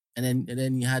 And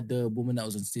then you had the woman that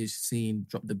was on stage saying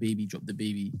 "drop the baby,"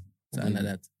 something like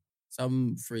that.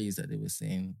 Some phrase that they were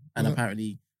saying, and Uh-huh.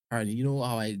 apparently, you know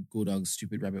how I go down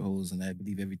stupid rabbit holes and I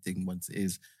believe everything once it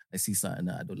is. I see something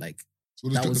that I don't like. So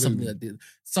That was the something baby. that did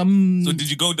some. So did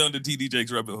you go down the TD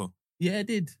Jakes rabbit hole? Yeah, I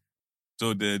did.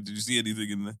 So did you see anything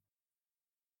in there?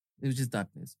 It was just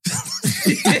darkness.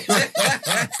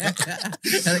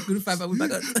 And I couldn't find my way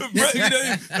back up. Right, you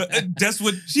know, that's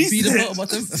what she Be the said.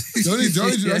 bottom.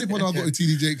 The only point I've got with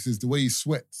T.D. Jakes is the way he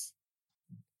sweats.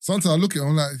 Sometimes I look at him,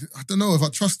 I'm like, I don't know if I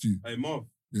trust you. Hey, Marv.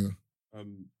 Yeah.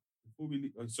 Before we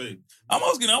leave, sorry. I'm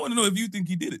asking, I want to know if you think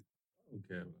he did it. I don't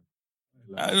care, man.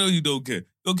 I know you don't care.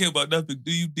 Don't care about nothing.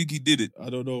 Do you think he did it? I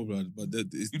don't know, man. But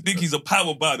You think he's a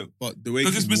power bottom? But the way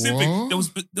Because it's specific. What? There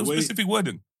was Wait. specific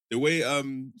wording. the way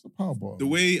It's a power bottom. the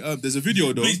way there's a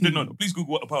video though. Please, no. Please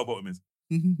Google what a power bottom is.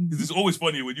 Because it's always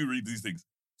funnier when you read these things.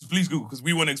 Just please Google, because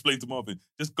we want to explain to Marvin.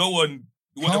 Just go on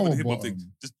Whatever the hip hop Power thing.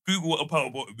 bottom. Just Google what a power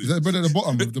bottom is. Is that better at the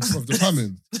bottom of the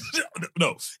pamming?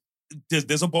 No,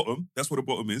 there's a bottom. That's what a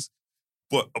bottom is.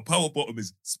 But a power bottom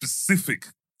is specific.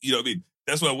 You know what I mean?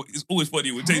 That's why it's always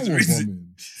funny when Taser reads it.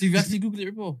 So you've actually Googled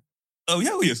it before? Oh,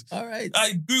 yeah, yes. All right.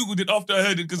 I Googled it after I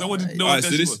heard it because I wanted to know what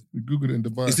that shit was. You Googled it in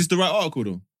Dubai. Is this the right article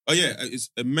though? Oh yeah, it's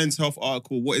a men's health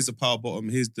article. What is a power bottom?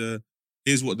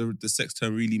 Here's what the sex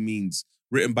term really means.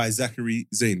 Written by Zachary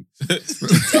Zain. Man's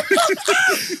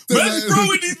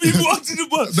throwing these people under the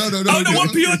bus. No. I don't know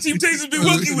what PR team Taser's been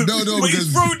working with. No, but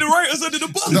he's throwing the writers under the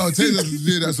bus. No, Taser's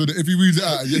doing that so that if he reads it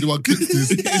out and you're the one clips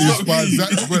this, it's by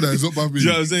Zach's brother, it's not by me. You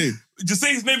know what I'm saying? Just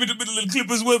say his name in the middle of the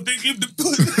clip as well. They clip the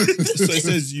So it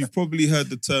says, you've probably heard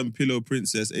the term pillow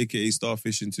princess, aka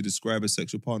starfishing, to describe a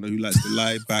sexual partner who likes to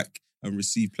lie back and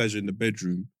receive pleasure in the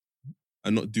bedroom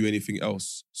and not do anything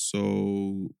else.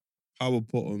 So power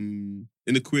bottom,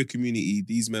 in the queer community,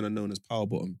 these men are known as power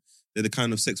bottom. They're the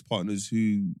kind of sex partners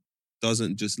who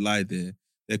doesn't just lie there.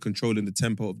 They're controlling the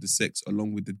tempo of the sex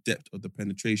along with the depth of the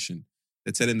penetration.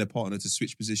 They're telling their partner to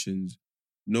switch positions.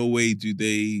 No way do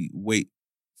they wait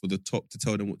for the top to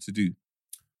tell them what to do.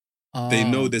 They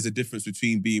know there's a difference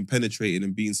between being penetrated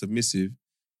and being submissive,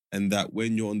 and that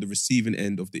when you're on the receiving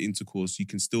end of the intercourse, you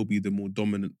can still be the more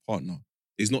dominant partner.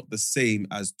 It's not the same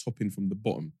as topping from the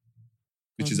bottom,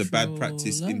 which is a bad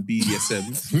practice in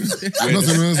BDSM.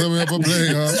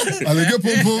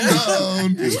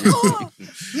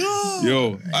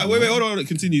 Yo, wait, hold on. It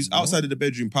continues. Outside of the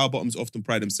bedroom, power bottoms often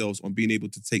pride themselves on being able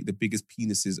to take the biggest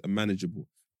penises imaginable.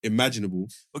 Okay,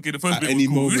 the first at bit any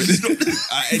was cool. moment,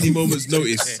 at any moment's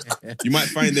notice. You might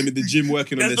find them in the gym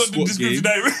working on their squat game,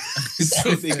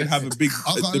 so they can have the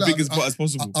biggest butt as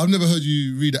possible. I've never heard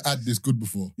you read an ad this good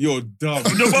before. You're dumb.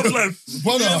 No, Bob's life.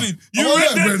 Brother, You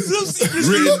read that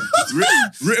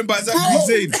written by Zachary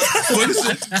Zain.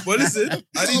 But listen,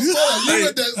 I need you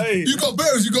read that. You got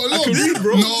bears, you got I lungs. can read,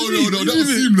 bro. No, that was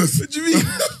seamless. What do you mean?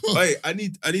 Hey, I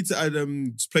need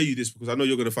to play you this because I know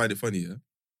you're gonna find it funny. Yeah.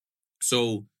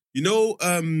 So you know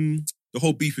the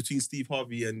whole beef between Steve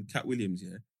Harvey and Cat Williams,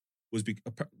 yeah, was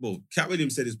Cat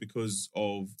Williams said it's because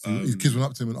of his kids went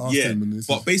up to him and asked him. And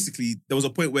but basically there was a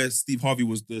point where Steve Harvey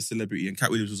was the celebrity and Cat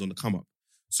Williams was on the come up.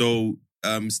 So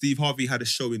Steve Harvey had a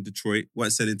show in Detroit,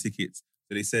 weren't selling tickets.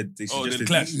 So they said they suggested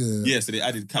clash. Yeah. So they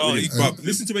added Cat Williams. But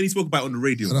listen to when he spoke about it on the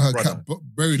radio. And I heard brother. Cat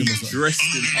buried him or something. Dressed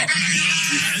him up.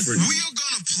 We are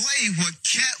gonna play what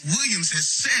Cat Williams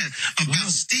has said about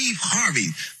Steve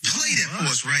Harvey. Play that for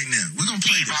us right now. We're gonna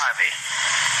play Steve this. Harvey.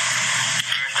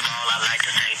 First of all, I'd like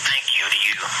to say thank you to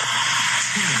you.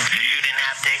 Because you didn't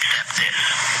have to accept this.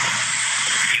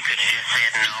 You could have just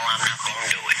said, no, I'm not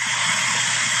gonna do it.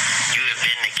 You have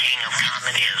been the king of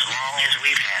comedy as long as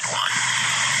we've had one.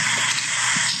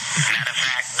 Matter of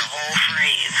fact, the whole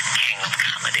phrase, king of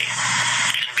comedy,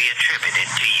 can be attributed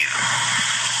to you.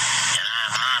 And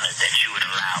I'm honored that you would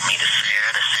allow me to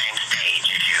share the same stage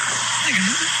as you. I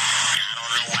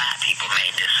don't know why people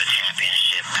made this a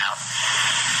championship bout.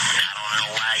 I don't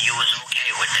know why you was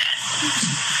okay with that. I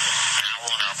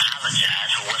want to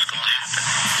apologize for what's going to happen.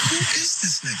 Who is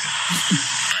this nigga?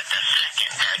 But the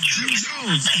second that you get on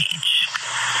the stage,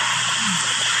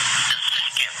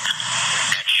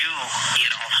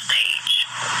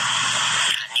 I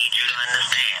need you to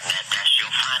understand that that's your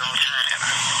final time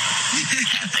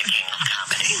as the king of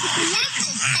comedy. What the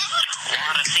fuck?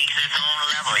 Water seeks its own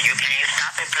level. You can't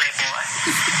stop it, playboy.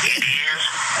 It is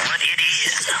what it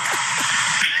is. So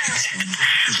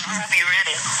I hope you're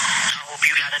ready. I hope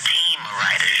you got a team of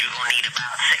writers. You're going to need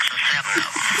about 6 or 7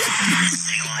 of them.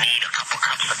 They're going to need a couple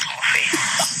cups of coffee.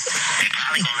 They're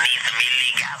probably going to need some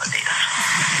illegalities.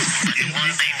 But the one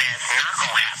thing that's not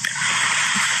going to happen,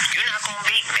 you're not going to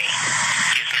beat me.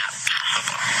 It's not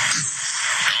possible.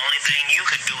 The only thing you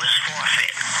could do is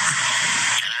forfeit.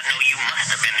 And I know you must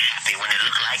have been happy when it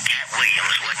looked like Cat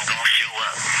Williams wasn't going to show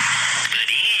up. But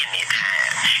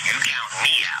anytime you count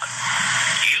me out,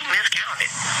 you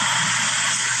miscounted.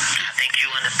 I think you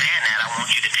understand that. I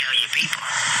want you to tell your people.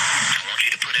 I want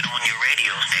you to put it on your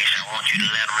radio station. I want you to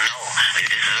let them know that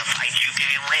this is a fight you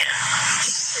can't win.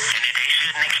 And that they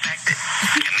shouldn't expect it.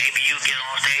 And maybe you get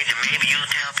on stage and maybe you'll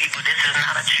tell people this is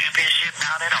not a championship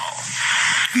bout at all.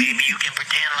 Maybe you can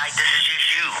pretend like this is just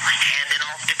you handing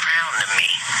off the crown to me.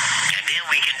 And then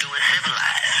we can do it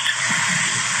civilized.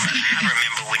 But I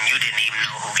remember when you didn't even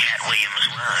know who Cat Williams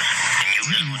was. And you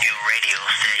was on your radio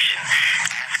station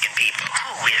asking people,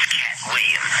 who is Cat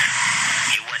Williams?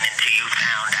 It wasn't until you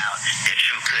found out that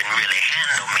you couldn't really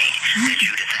handle me that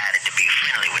you decided to be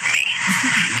friendly with me.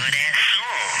 But as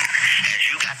soon as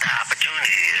you got the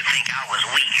opportunity to think I was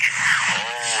weak,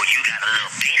 oh, you got a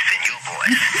little bass in your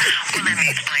voice. Well, let me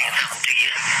explain something to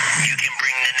you. You can bring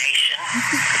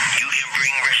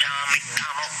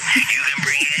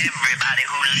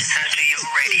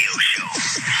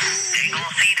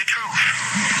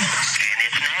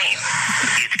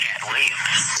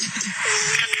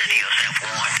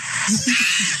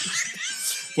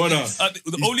Brother,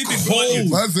 the only thing funnier,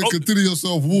 Man said, consider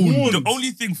yourself warned. the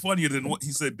only thing funnier than what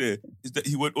he said there is that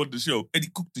he went on the show and he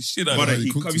cooked the shit out of brother,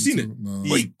 him. have you seen it? No.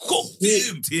 He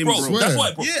cooked him, bro. Swear. That's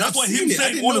why, bro. Yeah, that's why I've him seen it. I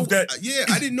saying didn't all know- of that. Yeah,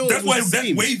 I didn't know That's it why was that's the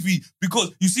same. wavy.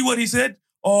 Because you see what he said?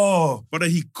 Oh, Brother,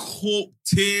 he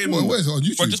cooked him. Where is it on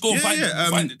YouTube? bro, just go and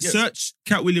find it. Yeah. Search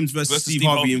Cat Williams versus Steve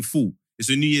Harvey in full. It's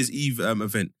a New Year's Eve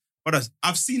event. But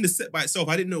I've seen the set by itself.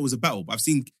 I didn't know it was a battle, but I've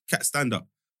seen Cat stand up.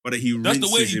 But he That's the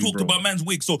way rinses he him, talked bro. about man's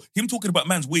wig. So him talking about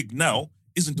man's wig now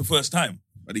isn't the first time.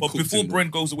 But he But cooked before him, bro.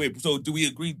 Brent goes away, so do we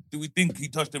agree? Do we think he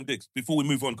touched them dicks before we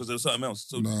move on? Because there's something else.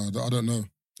 So No, I don't know.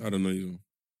 I don't know you.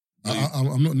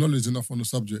 I'm not knowledge enough on the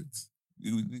subject.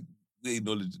 we ain't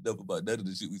knowledge enough about that of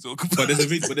the shit we talk about. But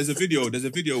there's a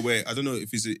video where I don't know if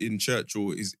he's in church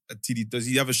or is a TD. Does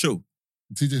he have a show?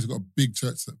 TJ's got a big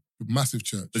church, a massive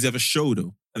church. Does he have a show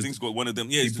though? I think he's got one of them.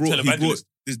 Yeah, He he's brought. the televangelist.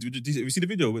 Have you seen the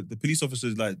video with the police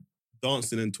officers like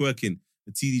dancing and twerking?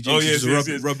 The TD Oh, Jakes yes, just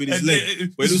yes. rubbing his And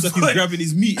leg. But it looks like he's grabbing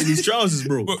his meat in his trousers,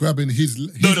 bro. Grabbing his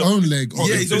No. own leg.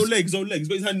 Yeah, his own leg. He's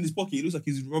got his hand in his pocket. It looks like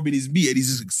he's rubbing his meat and he's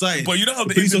just excited. But you know how the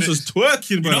the police internet, officers twerking,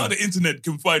 you know how bro. the internet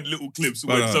can find little clips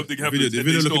when something happens. The and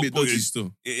video they look a start bit dodgy putting-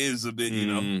 still. It is a bit, you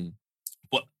know.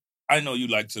 But I know you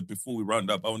like to, before we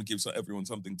round up, I want to give everyone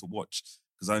something to watch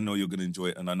because I know you're going to enjoy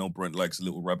it and I know Brent likes a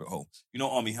little rabbit hole. You know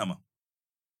Armie Hammer?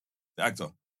 The actor.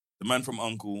 The man from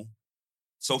Uncle,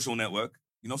 Social Network.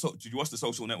 You know, so did you watch the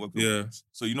Social Network? Yeah.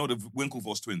 So you know the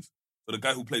Winklevoss twins. So the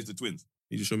guy who plays the twins.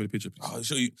 You just show me the picture, please. I'll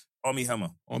show you. Armie Hammer.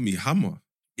 Armie Hammer.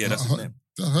 Yeah, that's his name.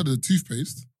 I heard of the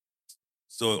toothpaste.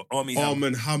 So Armie Hammer. Arm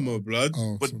and Hammer, blood.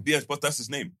 Oh, But so- yes, but that's his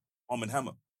name. Arm and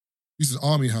Hammer. this is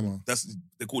Army Hammer.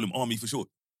 They call him Army for short.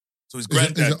 So his Is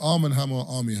granddad. it Arm and Hammer or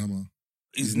Army Hammer?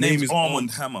 His name is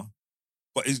Armand Hammer.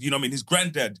 But you know what I mean? His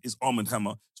granddad is Armand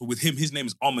Hammer. So with him, his name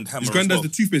is Armand Hammer. His as granddad's well. the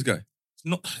toothpaste guy. It's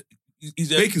not.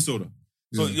 He's a, Baking soda.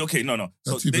 So Yeah. okay, no.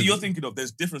 So That's toothpaste. you're thinking of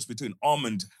there's difference between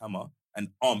Armand Hammer and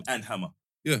Arm and Hammer.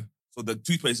 Yeah. So the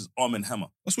toothpaste is Armand Hammer.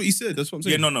 That's what he said. That's what I'm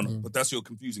Yeah, saying. no. But that's you're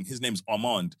confusing. His name is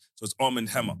Armand. So it's Armand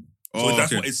Hammer. So Oh,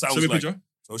 that's okay. what it sounds Show me a like. picture.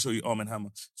 So I'll show you Armand Hammer.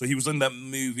 So he was in that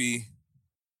movie.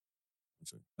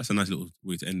 That's a nice little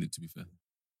way to end it, to be fair.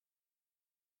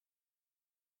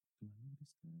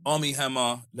 Armie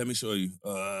Hammer. Let me show you.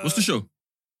 What's the show?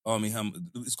 Armie Hammer.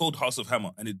 It's called House of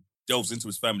Hammer, and it delves into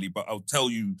his family. But I'll tell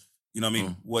you, you know what I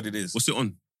mean, what it is. What's it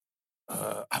on?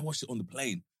 I watched it on the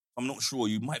plane. I'm not sure.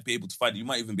 You might be able to find it. You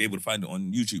might even be able to find it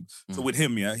on YouTube. So with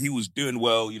him, yeah, he was doing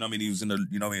well. You know what I mean? He was in a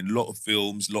lot of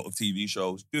films, a lot of TV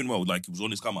shows, doing well. Like he was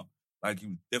on his come up. Like he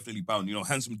was definitely bound. You know,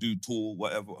 handsome dude, tall,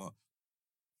 whatever.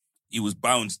 He was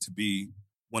bound to be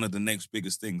one of the next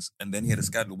biggest things. And then he had a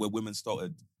scandal where women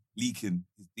started leaking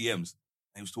his DMs.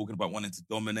 And he was talking about wanting to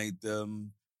dominate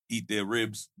them, eat their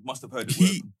ribs. You must have heard it.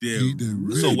 Eat their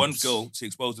ribs. So one girl, she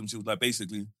exposed him. She was like,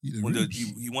 basically, Eat their when ribs.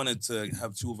 he wanted to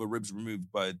have 2 of her ribs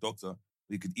removed by a doctor, so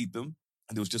he could eat them.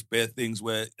 And there was just bare things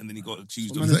where, and then he got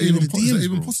accused Is of, that even, DMs, is that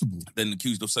even bro? possible? then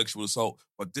accused of sexual assault.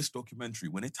 But this documentary,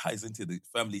 when it ties into the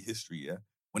family history, yeah,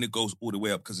 when it goes all the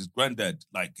way up, because his granddad,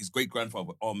 like his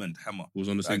great-grandfather, Armand Hammer, Was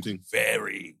on the same like, thing.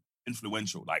 very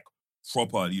influential, like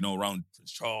proper, you know, around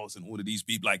Prince Charles and all of these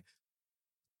people, like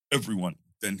everyone.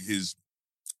 Then his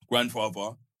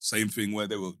grandfather, same thing where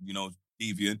they were, you know,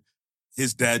 deviant.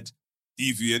 His dad,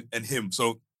 deviant, and him.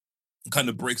 So it kind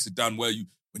of breaks it down where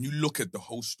when you look at the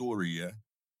whole story, yeah,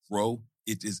 bro,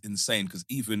 it is insane. Because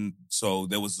even so,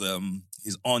 there was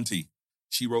his auntie.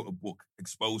 She wrote a book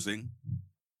exposing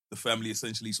the family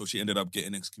essentially. So she ended up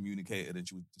getting excommunicated, and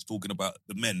she was just talking about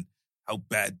the men, how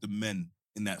bad the men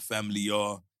in that family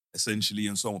are, essentially,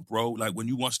 and so on. Bro, like when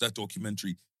you watch that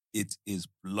documentary, it is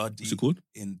bloody. What's it called?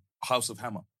 In House of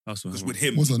Hammer. House of Because Hammer. with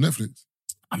him, What's on Netflix?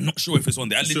 I'm not sure if it's on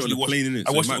there. I It's on literally the watched plane, innit?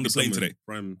 I So watched might it on be the plane somewhere. today.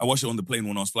 Prime. I watched it on the plane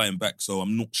when I was flying back, so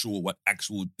I'm not sure what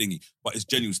actual thingy. But it's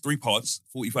genuine. It's 3 parts,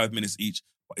 45 minutes each.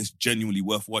 But it's genuinely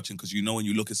worth watching because you know when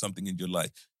you look at something and you're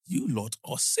like, you lot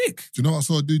are sick. Do you know what I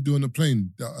saw a dude do on the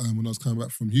plane that, when I was coming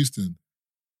back from Houston?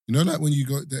 You know, like when you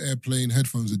got the airplane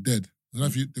headphones are dead. I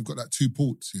don't know if they've got like 2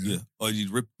 ports, yeah? Yeah. Or you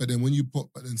rip. But then but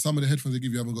then some of the headphones they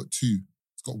give you haven't got 2.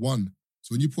 It's got 1.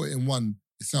 So when you put it in one,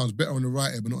 it sounds better on the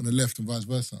right ear, but not on the left, and vice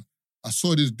versa. I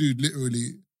saw this dude literally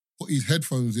put his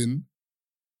headphones in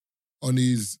on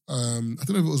his, I don't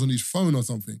know if it was on his phone or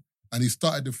something, and he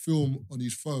started the film on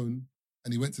his phone,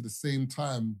 and he went to the same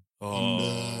time on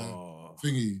the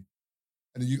thingy.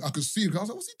 And then I could see him, I was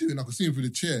like, what's he doing? I could see him through the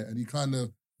chair, and he kind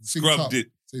of Scrubbed it.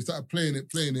 So he started playing it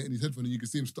in his headphone, and you could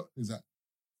see him stop. He's like,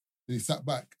 then he sat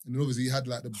back, and then obviously he had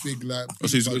like the big, like, Oh,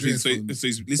 so headphones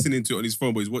he's listening to it on his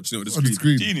phone, but he's watching it on the on the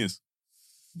screen. screen. Genius.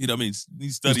 You know what I mean? You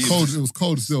It study was him. cold. It was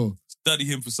cold still. Study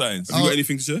him for science. Have you got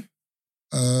anything to share?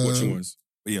 Watching wise.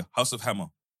 But yeah, House of Hammer.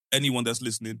 Anyone that's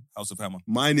listening, House of Hammer.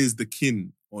 Mine is The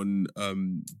Kin on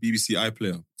BBC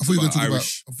iPlayer. I thought you were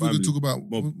going to talk about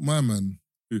my man.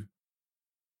 Who?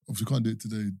 Obviously, can't do it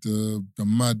today. The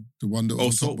one that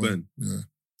was Saltburn. Yeah.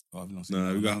 Oh, I've not seen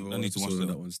Nah, that. I need to watch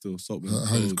that one still. Saltburn. I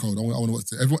heard it's cold. I want to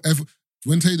watch it.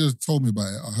 When Taylor told me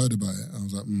about it, I heard about it. I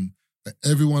was like, But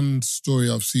everyone's story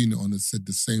I've seen it on has said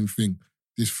the same thing.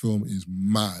 This film is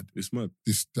mad. It's mad.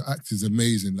 The act is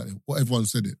amazing. Like what everyone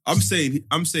said it. I'm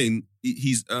saying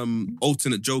he's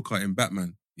alternate Joker in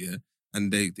Batman. Yeah,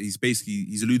 and he's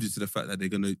alluded to the fact that they're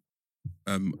gonna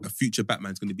a future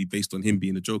Batman's gonna be based on him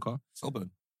being a Joker.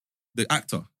 Saltburn, the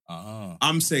actor.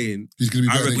 I'm saying he's gonna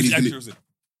be. Which actor is it?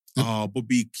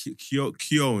 Bobby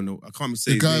Keown. I can't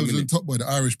say the guy who was in Top Boy, the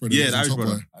Irish brother. Yeah, the Irish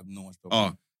brother. I have no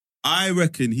idea. I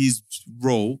reckon his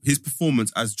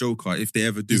performance as Joker, if they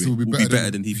ever do it, will be better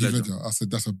than Heath Ledger. I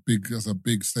said that's a big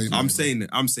statement. I'm saying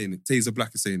it. Taser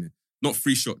Black is saying it. Not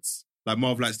free shots like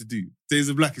Marv likes to do.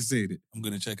 Taser Black is saying it. I'm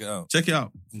gonna check it out. Check it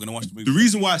out. I'm gonna watch the movie. The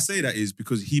reason why I say that is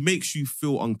because he makes you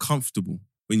feel uncomfortable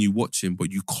when you watch him,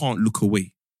 but you can't look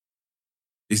away.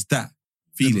 It's that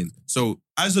feeling. So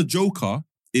as a Joker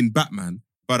in Batman,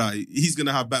 but he's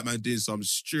gonna have Batman doing some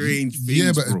strange things.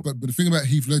 Yeah, but the thing about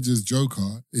Heath Ledger's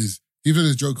Joker is Heath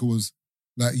Ledger's Joker was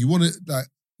like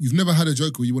you've never had a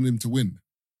Joker where you wanted him to win.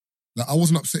 Like I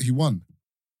wasn't upset he won.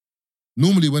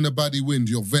 Normally when a baddie wins,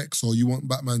 you're vexed or you want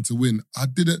Batman to win. I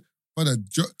didn't. But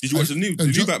did you watch the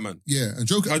new Batman? Yeah, and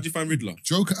Joker. How'd you find Riddler?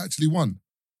 Joker actually won.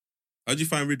 How'd you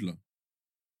find Riddler?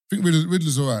 I think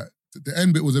Riddler's alright. The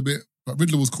end bit was a bit, but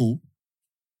Riddler was cool.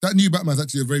 That new Batman's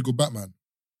actually a very good Batman.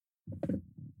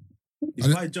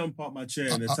 If I jump out my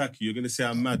chair and attack you, you're going to say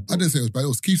I'm mad, bro. I didn't say it was bad. It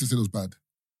was Keith that said it was bad.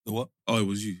 The what? Oh, it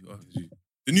was you.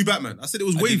 The new Batman. I said it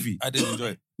was wavy. I didn't enjoy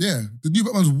it. Yeah, the new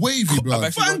Batman's wavy,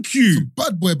 blood. Thank you. It's a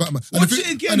bad boy Batman. Watch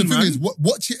it again, and the man. thing is,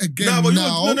 watch it again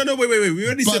now. No, Wait. We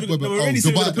already said we're going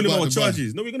to pull him up on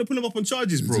charges. No, we're going to pull him up on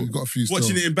charges, bro. Got a few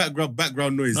watching it in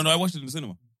background noise. No, I watched it in the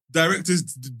cinema. Directors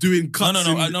doing cuts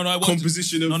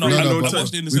composition of... I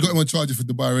watched it in the cinema. We got him on charges for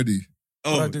Dubai already.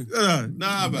 Oh,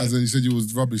 nah, man. As in you said you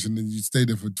was rubbish and then you stayed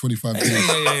there for 25 days.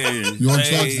 Yeah. You're on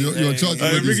charge. You're on charge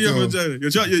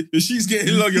already. Your sheet's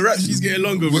getting long. Your rap sheet's getting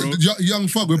longer, bro. Young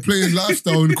fuck, we're playing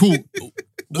lifestyle in court.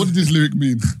 What did this lyric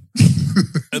mean?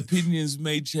 Opinions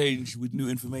may change with new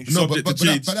information. No, but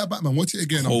that Batman, watch it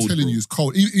again. I'm telling you, it's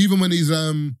cold. Even when he's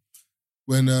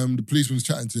when the policeman's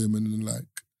chatting to him and then like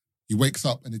he wakes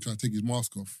up and they try to take his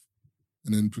mask off,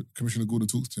 and then Commissioner Gordon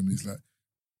talks to him and he's like,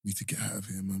 "You need to get out of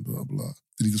here, man." Blah blah.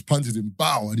 Then he just punches him,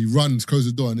 bow, and he runs,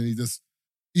 closes the door, and then he just.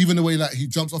 Even the way like he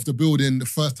jumps off the building the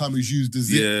first time he's used the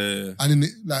zip. Yeah. And then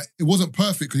it wasn't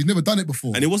perfect because he'd never done it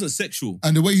before. And it wasn't sexual.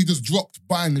 And the way he just dropped,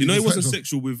 bang. You know it wasn't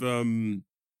sexual with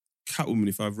Catwoman,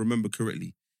 if I remember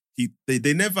correctly.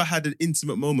 They never had an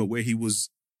intimate moment where he was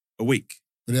awake.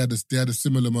 But they had a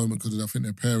similar moment because I think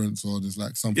their parents or there's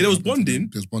like something. Yeah, there was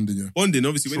bonding. There's bonding, yeah. Bonding,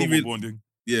 obviously. Bonding.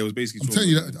 Yeah, it was basically I'm telling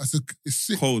you, it's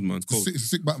sick. Cold, man. It's cold. It's a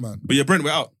sick Batman. But yeah, Brent,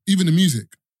 we're out. Even the music.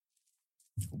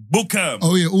 Bookham.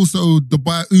 Oh yeah, also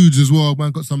Dubai Oods as well,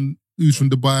 man. Got some Oods from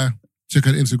Dubai. Check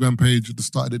out the Instagram page. I just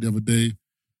started it the other day.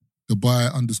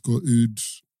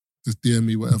 Dubai_Oods. Just DM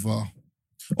me, whatever.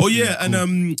 Oh yeah, cool.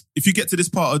 And if you get to this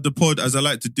part of the pod, as I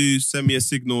like to do, send me a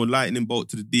signal, lightning bolt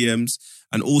to the DMs,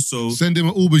 and also send him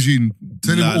an aubergine.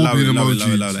 Send him an aubergine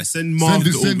emoji. Send Marv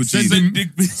the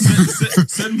aubergine.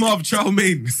 Send Marv chow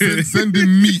mein. Send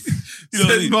him meat.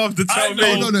 Send Marv the chow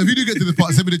mein. No. If you do get to this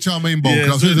part, send me the chow mein bowl.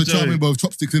 Because there's a chow mein bowl with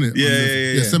chopsticks in it.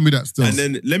 Yeah. Send me that stuff. And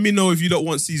then let me know if you don't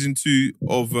want season 2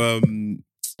 of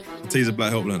Taser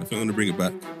Black Helpline. I think I'm gonna bring it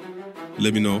back.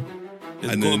 Let me know.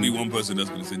 There's gotta be one person that's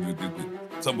gonna send you a dick pic.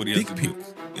 Somebody has to do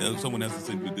it. Yeah, someone has to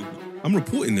send you a dick pic. I'm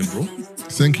reporting them, bro.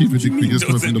 Send keep the dick pic just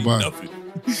coming from Dubai.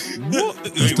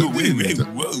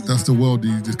 What? That's the world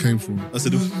he just came from. I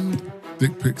said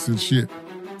dick pics and shit.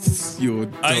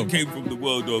 I came from the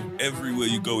world of everywhere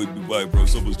you go in Dubai, bro.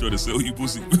 Someone's trying to sell you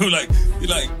pussy. You're like,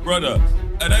 brother.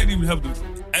 And I didn't even have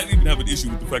an issue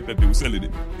with the fact that they were selling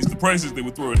it. It's the prices they were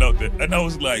throwing out there. And I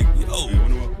was like, yo,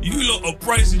 you lot are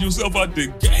pricing yourself out the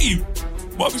game.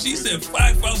 Bobby, she said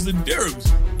 5,000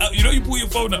 dirhams. You pull your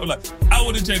phone out, like, I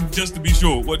want to check just to be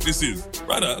sure what this is.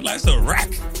 Brother, like, it's a rack.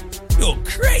 You're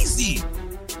crazy.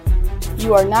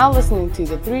 You are now listening to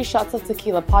the 3 Shots of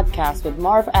Tequila podcast with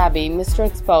Marv Abbey, Mr.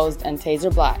 Exposed, and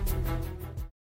Taser Black.